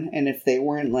timeline, and if they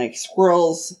weren't like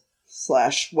squirrels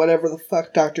 / whatever the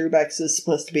fuck Dr. Ubex is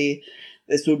supposed to be,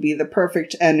 this would be the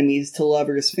perfect enemies to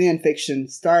lovers fanfiction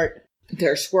start.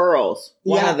 They're squirrels.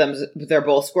 One of them, they're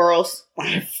both squirrels. I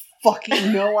have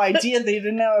fucking no idea. They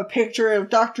didn't have a picture of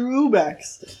Dr.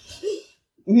 Ubex.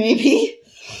 Maybe.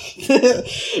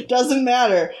 Doesn't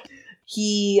matter.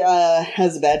 He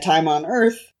has a bad time on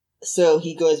Earth, so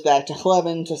he goes back to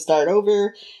Levin to start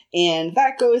over, and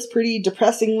that goes pretty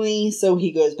depressingly, so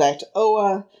he goes back to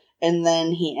Oa, and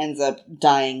then he ends up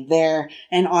dying there.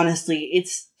 And honestly,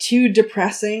 it's too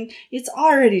depressing. It's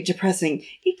already depressing.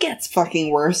 It gets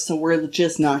fucking worse, so we're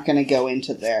just not gonna go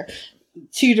into there.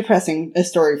 Too depressing a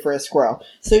story for a squirrel.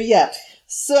 So yeah.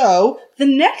 So, the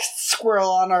next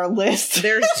squirrel on our list.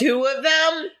 There's 2 of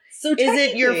them? So is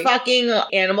it your fucking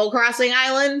Animal Crossing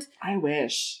island? I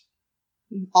wish.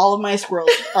 All of my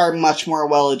squirrels are much more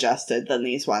well-adjusted than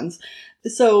these ones.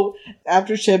 So,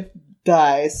 after Chip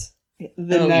dies,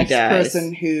 the next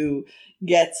person who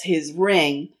gets his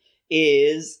ring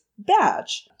is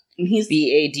Badge. And he's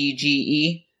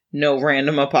Badge. No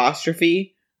random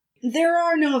apostrophe. There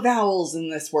are no vowels in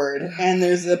this word, and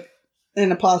there's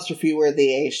an apostrophe where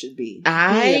the A should be.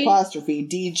 I apostrophe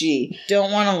DG.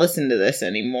 Don't want to listen to this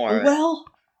anymore. Well,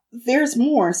 there's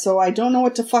more, so I don't know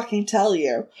what to fucking tell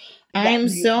you. I'm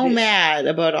so mad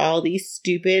about all these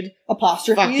stupid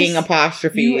apostrophes. Fucking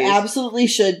apostrophes. You absolutely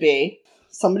should be.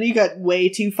 Somebody got way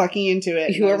too fucking into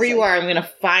it. Whoever you are, I'm gonna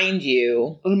find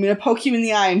you. I'm gonna poke you in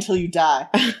the eye until you die.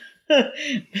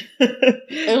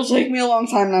 It'll take me a long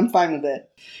time, and I'm fine with it.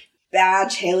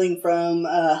 Badge, hailing from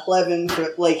Levin,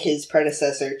 like his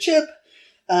predecessor, Chip.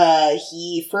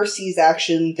 He first sees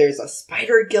action. There's a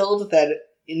spider guild that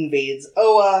invades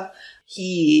Oa.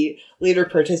 He later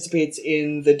participates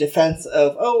in the defense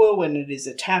of Oa when it is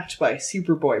attacked by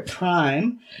Superboy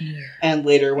Prime, and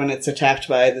later when it's attacked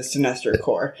by the Sinestro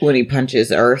Corps. When he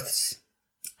punches Earths.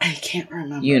 I can't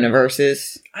remember.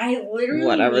 Universes. I literally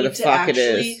whatever need the fuck it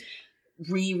is.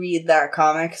 Reread that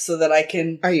comic so that I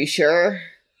can... Are you sure?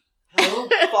 I'll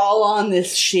fall on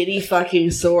this shitty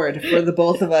fucking sword for the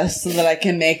both of us so that I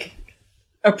can make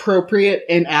appropriate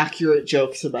and accurate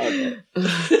jokes about it.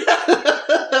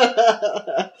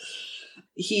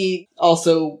 He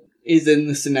also is in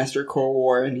the Sinestro Corps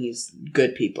War, and he's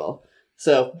good people.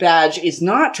 So Badge is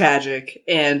not tragic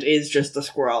and is just a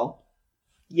squirrel.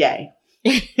 Yay.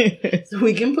 So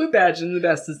we can put Badge in the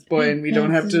bestest boy, and we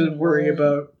don't have to worry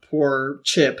about poor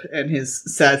Chip and his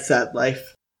sad, sad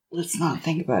life. Let's not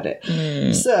think about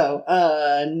it. So,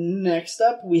 next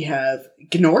up we have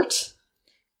Gnort.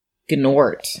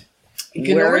 Gnort.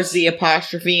 Where's the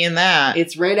apostrophe in that?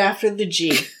 It's right after the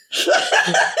G.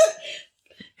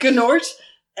 Gnort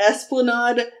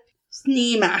Esplanade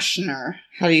Sneemaschner.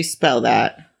 How do you spell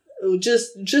that?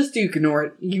 Just do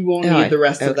Gnort. You won't need the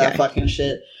rest of that fucking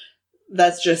shit.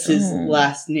 That's just his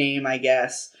last name, I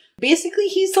guess. Basically,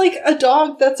 he's like a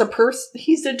dog that's a person.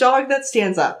 He's a dog that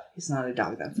stands up. He's not a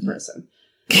dog that's a person.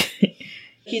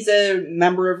 He's a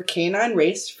member of a canine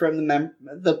race from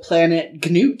the planet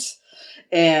Gnut.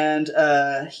 And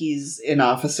he's an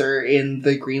officer in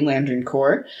the Green Lantern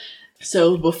Corps.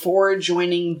 So before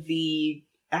joining the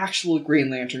actual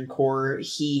Green Lantern Corps,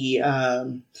 he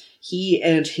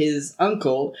and his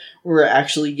uncle were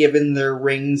actually given their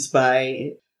rings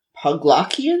by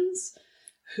Puglockians.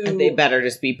 And they better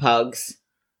just be pugs.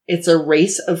 It's a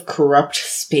race of corrupt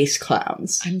space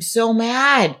clowns. I'm so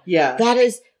mad. Yeah. That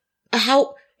is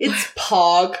how... It's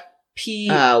Pog.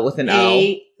 With an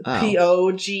O.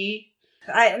 P-O-G.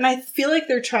 I feel like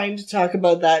they're trying to talk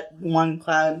about that one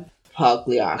clown,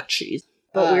 Puglockians.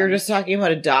 But we were just talking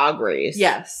about a dog race.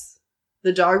 Yes.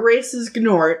 The dog race is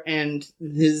Gnort and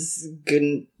his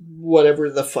whatever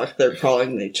the fuck they're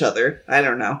calling each other. I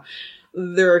don't know.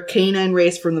 They're a canine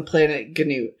race from the planet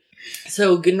Gnut.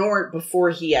 So Gnort, before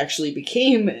he actually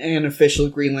became an official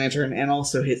Green Lantern, and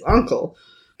also his uncle,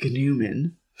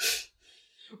 Gnuman,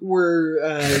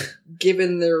 were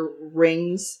given their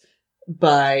rings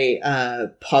by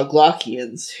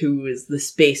Puglockians, who is the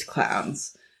space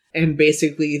clowns. And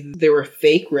basically, they were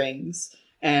fake rings,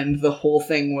 and the whole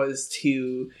thing was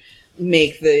to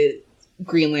make the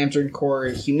Green Lantern Corps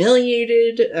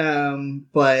humiliated,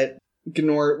 but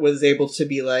Gnort was able to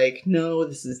be like, no,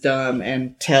 this is dumb,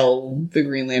 and tell the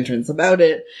Green Lanterns about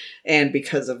it, and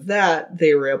because of that,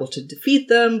 they were able to defeat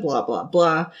them, blah, blah,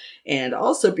 blah, and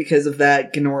also because of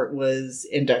that, Gnort was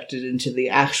inducted into the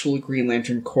actual Green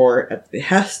Lantern Corps at the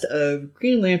behest of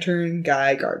Green Lantern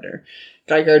Guy Gardner.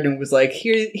 Guy Gardner was like,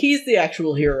 he's the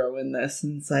actual hero in this,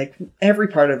 and it's like, every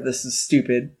part of this is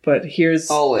stupid, but here's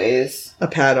always a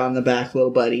pat on the back,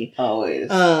 little buddy. Always.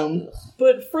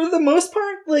 But for the most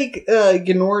part, like,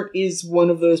 Gnort is one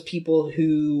of those people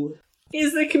who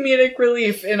is the comedic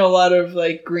relief in a lot of,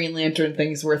 like, Green Lantern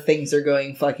things where things are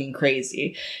going fucking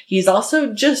crazy. He's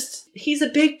also he's a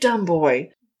big dumb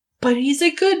boy, but he's a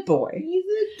good boy. He's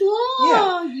a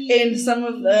dog. Yeah. In some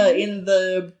of in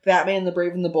the Batman the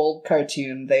Brave and the Bold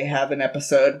cartoon, they have an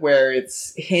episode where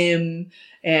it's him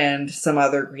and some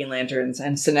other Green Lanterns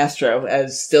and Sinestro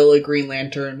as still a Green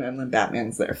Lantern, and then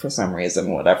Batman's there for some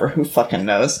reason, whatever, who fucking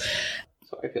knows.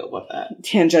 That's how I feel about that.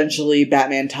 Tangentially,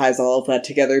 Batman ties all of that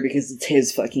together because it's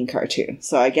his fucking cartoon,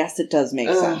 so I guess it does make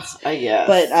sense. I guess.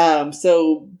 But,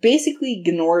 so, basically,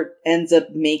 Gnort ends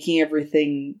up making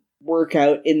everything work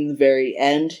out in the very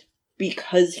end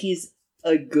because he's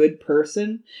a good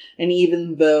person, and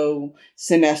even though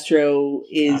Sinestro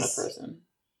is not a person.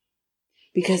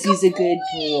 Because he's a good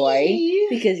boy.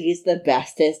 Because he's the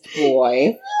bestest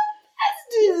boy.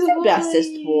 The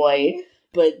bestest boy.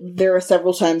 But there are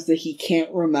several times that he can't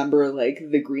remember, like,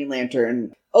 the Green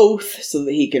Lantern oath so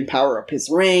that he can power up his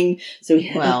ring.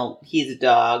 Well, he's a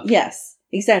dog. Yes,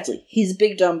 exactly. He's a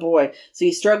big dumb boy. So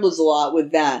he struggles a lot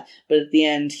with that. But at the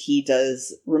end, he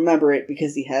does remember it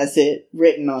because he has it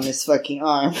written on his fucking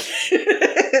arm.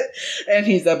 And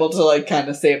he's able to, like, kind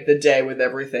of save the day with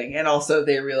everything. And also,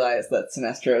 they realize that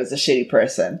Sinestro is a shitty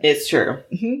person. It's true.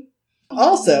 Mm-hmm.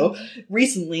 Also,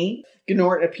 recently,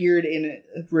 Gnort appeared in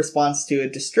response to a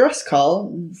distress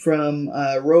call from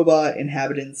robot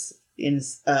inhabitants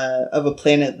of a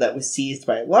planet that was seized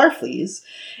by Larfleeze.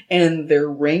 And their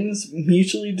rings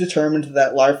mutually determined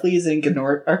that Larfleeze and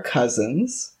Gnort are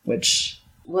cousins, which...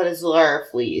 What is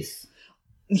Larfleeze?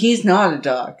 He's not a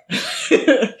dog.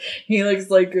 He looks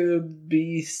like a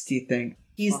beastie thing.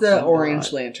 He's Fucking the Orange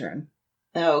God. Lantern.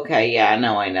 Okay, yeah,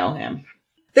 no, I know him.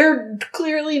 They're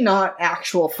clearly not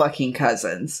actual fucking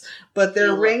cousins, but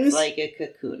their He rings... looks like a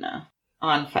Kakuna.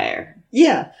 On fire.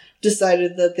 Yeah,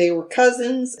 decided that they were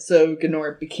cousins, so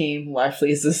Gnort became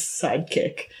Larfleeze's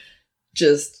sidekick.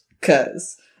 Just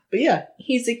 'cause. But yeah,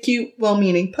 he's a cute,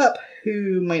 well-meaning pup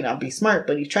who might not be smart,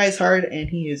 but he tries hard, and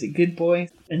he is a good boy.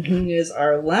 And he is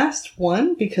our last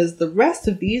one, because the rest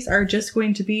of these are just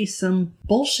going to be some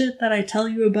bullshit that I tell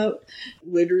you about.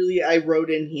 Literally, I wrote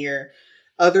in here,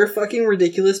 other fucking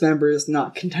ridiculous members,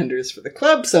 not contenders for the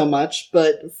club so much,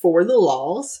 but for the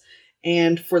lols.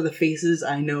 and for the faces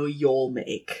I know you'll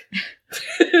make.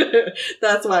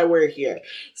 That's why we're here.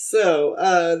 So,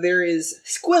 there is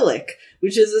Squillick,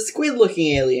 which is a squid-looking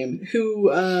alien who,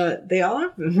 they all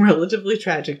have relatively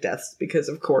tragic deaths because,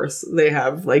 of course, they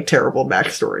have, like, terrible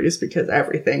backstories because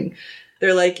everything...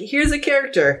 They're like, here's a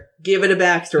character, give it a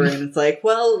backstory, and it's like,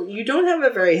 well, you don't have a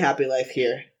very happy life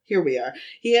here. Here we are.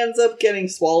 He ends up getting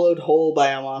swallowed whole by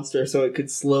a monster so it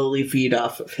could slowly feed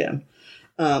off of him.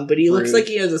 But he looks like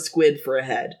he has a squid for a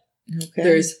head. Okay.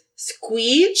 There's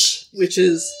Squeech, which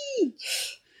is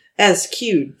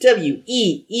SQWEEEGG,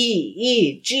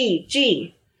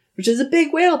 which is a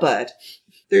big whale bud.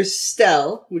 There's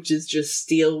Stell, which is just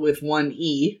steel with one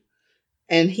E,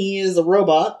 and he is a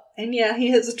robot. And yeah,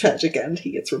 he has a tragic end.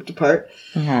 He gets ripped apart.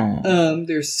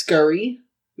 There's Scurry,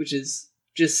 which is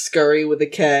just Scurry with a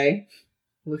K.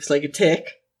 Looks like a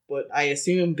tick, but I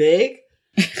assume big.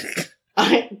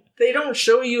 They don't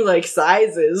show you, like,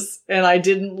 sizes, and I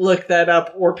didn't look that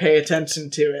up or pay attention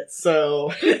to it,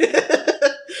 so...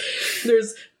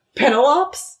 There's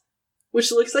Penelops,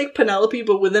 which looks like Penelope,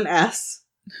 but with an S.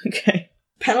 Okay.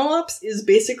 Penelops is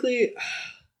basically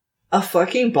a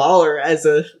fucking baller as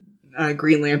a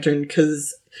Green Lantern,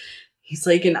 because he's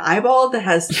like an eyeball that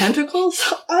has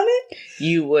tentacles on it.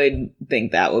 You would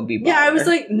think that would be baller. Yeah, I was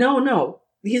like, no.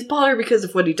 He's baller because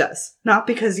of what he does, not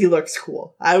because he looks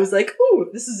cool. I was like, ooh,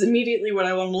 this is immediately what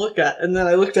I want to look at. And then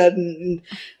I looked at it and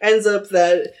ends up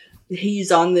that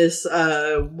he's on this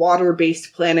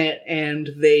water-based planet and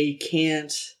they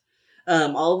can't...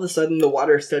 all of a sudden the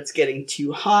water starts getting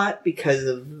too hot because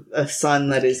of a sun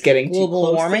that is getting too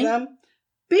close to them.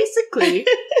 Basically...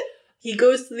 He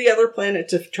goes to the other planet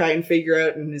to try and figure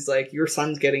out, and he's like, your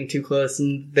sun's getting too close,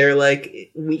 and they're like,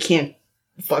 we can't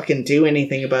fucking do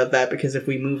anything about that, because if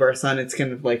we move our sun, it's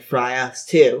gonna, like, fry us,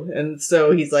 too. And so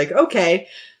he's like, okay,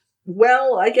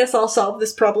 well, I guess I'll solve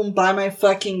this problem by my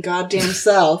fucking goddamn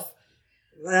self.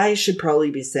 I should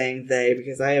probably be saying they,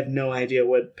 because I have no idea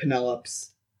what Penelope's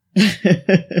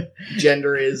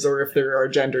gender is, or if there are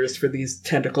genders for these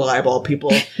tentacle eyeball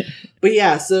people. But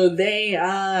yeah, so they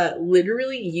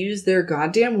literally use their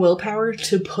goddamn willpower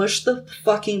to push the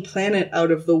fucking planet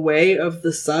out of the way of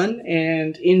the sun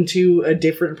and into a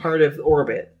different part of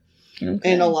orbit.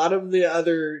 Okay. And a lot of the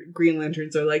other Green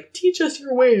Lanterns are like, teach us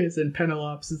your ways, and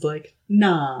Penelops is like,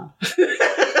 nah.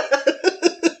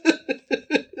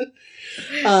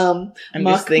 I'm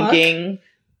just thinking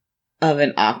of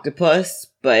an octopus,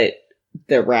 but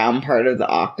the round part of the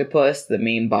octopus, the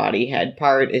main body head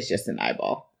part, is just an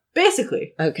eyeball.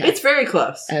 Basically. Okay. It's very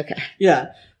close. Okay.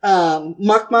 Yeah.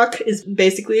 Muck is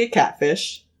basically a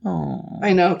catfish. Aww.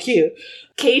 I know, cute.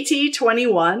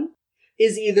 KT-21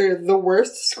 is either the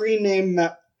worst screen name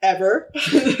ever,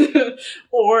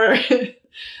 or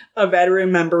a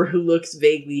veteran member who looks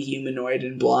vaguely humanoid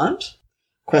and blonde.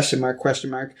 Question mark.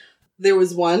 There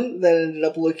was one that ended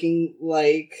up looking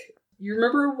like... You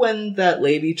remember when that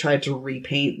lady tried to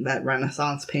repaint that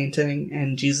Renaissance painting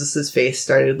and Jesus' face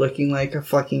started looking like a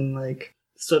fucking, like,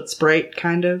 soot sprite,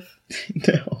 kind of?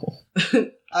 No.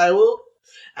 I will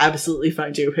absolutely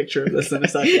find you a picture of this in a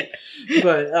second.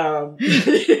 But,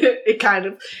 it kind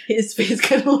of, his face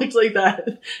kind of looked like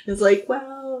that. It's like,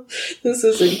 wow, this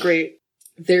isn't great.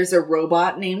 There's a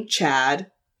robot named Chad,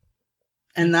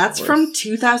 and that's from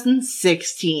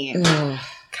 2016. Ugh.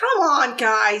 Come on,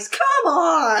 guys. Come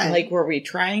on. Like, were we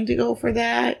trying to go for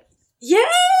that?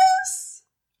 Yes.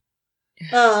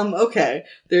 Okay.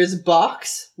 There's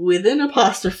Box with an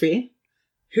apostrophe,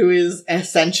 who is a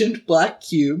sentient black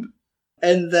cube.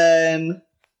 And then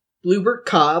Bluebert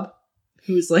Cobb,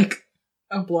 who's like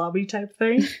a blobby type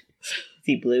thing. Is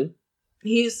he blue?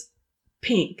 He's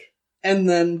pink. And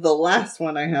then the last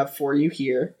one I have for you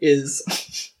here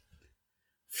is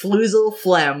Fluzel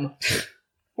Phlegm,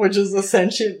 which is a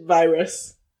sentient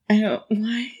virus. I don't...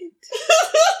 What?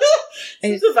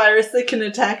 It's a virus that can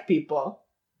attack people.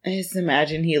 I just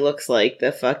imagine he looks like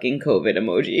the fucking COVID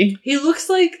emoji. He looks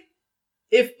like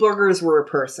if boogers were a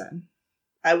person.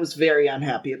 I was very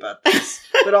unhappy about this.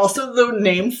 But also the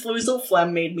name Fluzel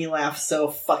Phlegm made me laugh so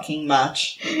fucking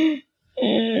much.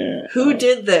 Who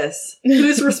did this?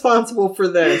 Who's responsible for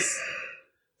this?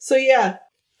 So yeah,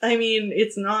 I mean,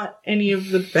 it's not any of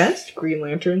the best Green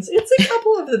Lanterns. It's a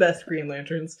couple of the best Green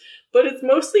Lanterns. But it's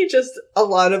mostly just a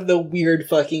lot of the weird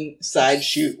fucking side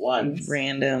shoot ones.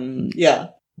 Random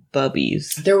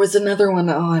bubbies. There was another one,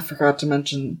 I forgot to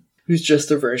mention, who's just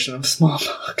a version of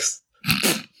Smallpox.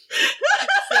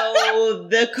 So,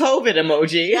 the COVID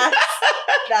emoji.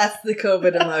 That's the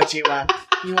COVID emoji one.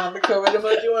 You want the COVID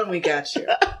emoji one? We got you.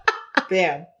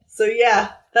 Bam. So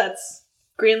yeah, that's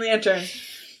Green Lantern.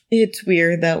 It's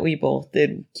weird that we both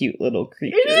did cute little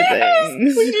creature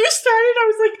things. When you started, I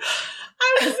was like,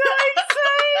 I'm so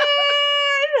excited.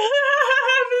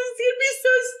 This is going to be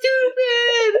so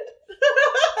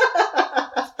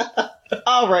stupid.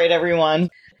 All right, everyone.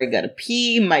 I gotta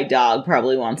pee. My dog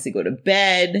probably wants to go to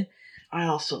bed. I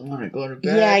also want to go to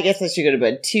bed. Yeah, I guess I should go to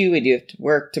bed too. I do have to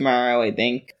work tomorrow, I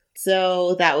think.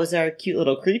 So that was our cute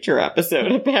little creature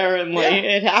episode, apparently.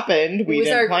 Yeah. It happened. We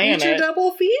didn't plan creature it.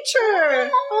 double feature.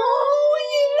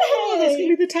 Oh, that's going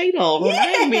to be the title.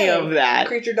 Remind me of that.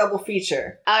 Creature double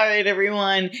feature. All right,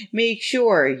 everyone. Make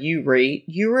sure you rate,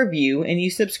 you review, and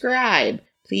you subscribe.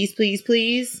 Please, please,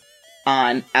 please.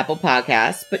 On Apple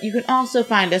Podcasts. But you can also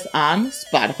find us on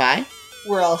Spotify.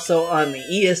 We're also on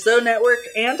the ESO Network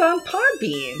and on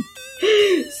Podbean.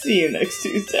 See you next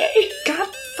Tuesday. God,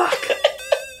 fuck.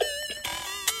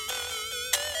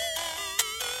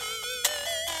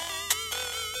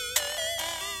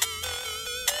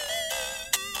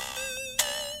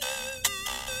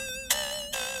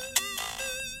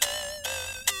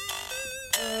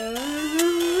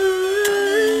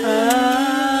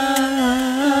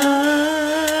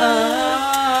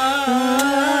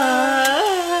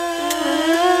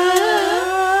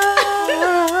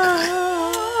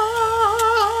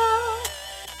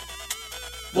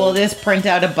 We'll just print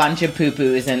out a bunch of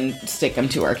poo-poos and stick them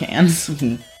to our cans.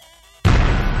 This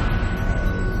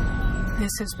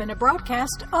has been a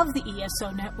broadcast of the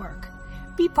ESO Network.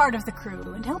 Be part of the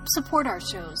crew and help support our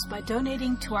shows by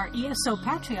donating to our ESO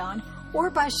Patreon or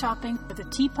by shopping at the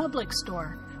TeePublic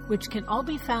store, which can all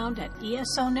be found at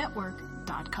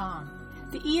esonetwork.com.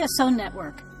 The ESO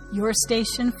Network, your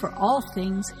station for all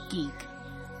things geek.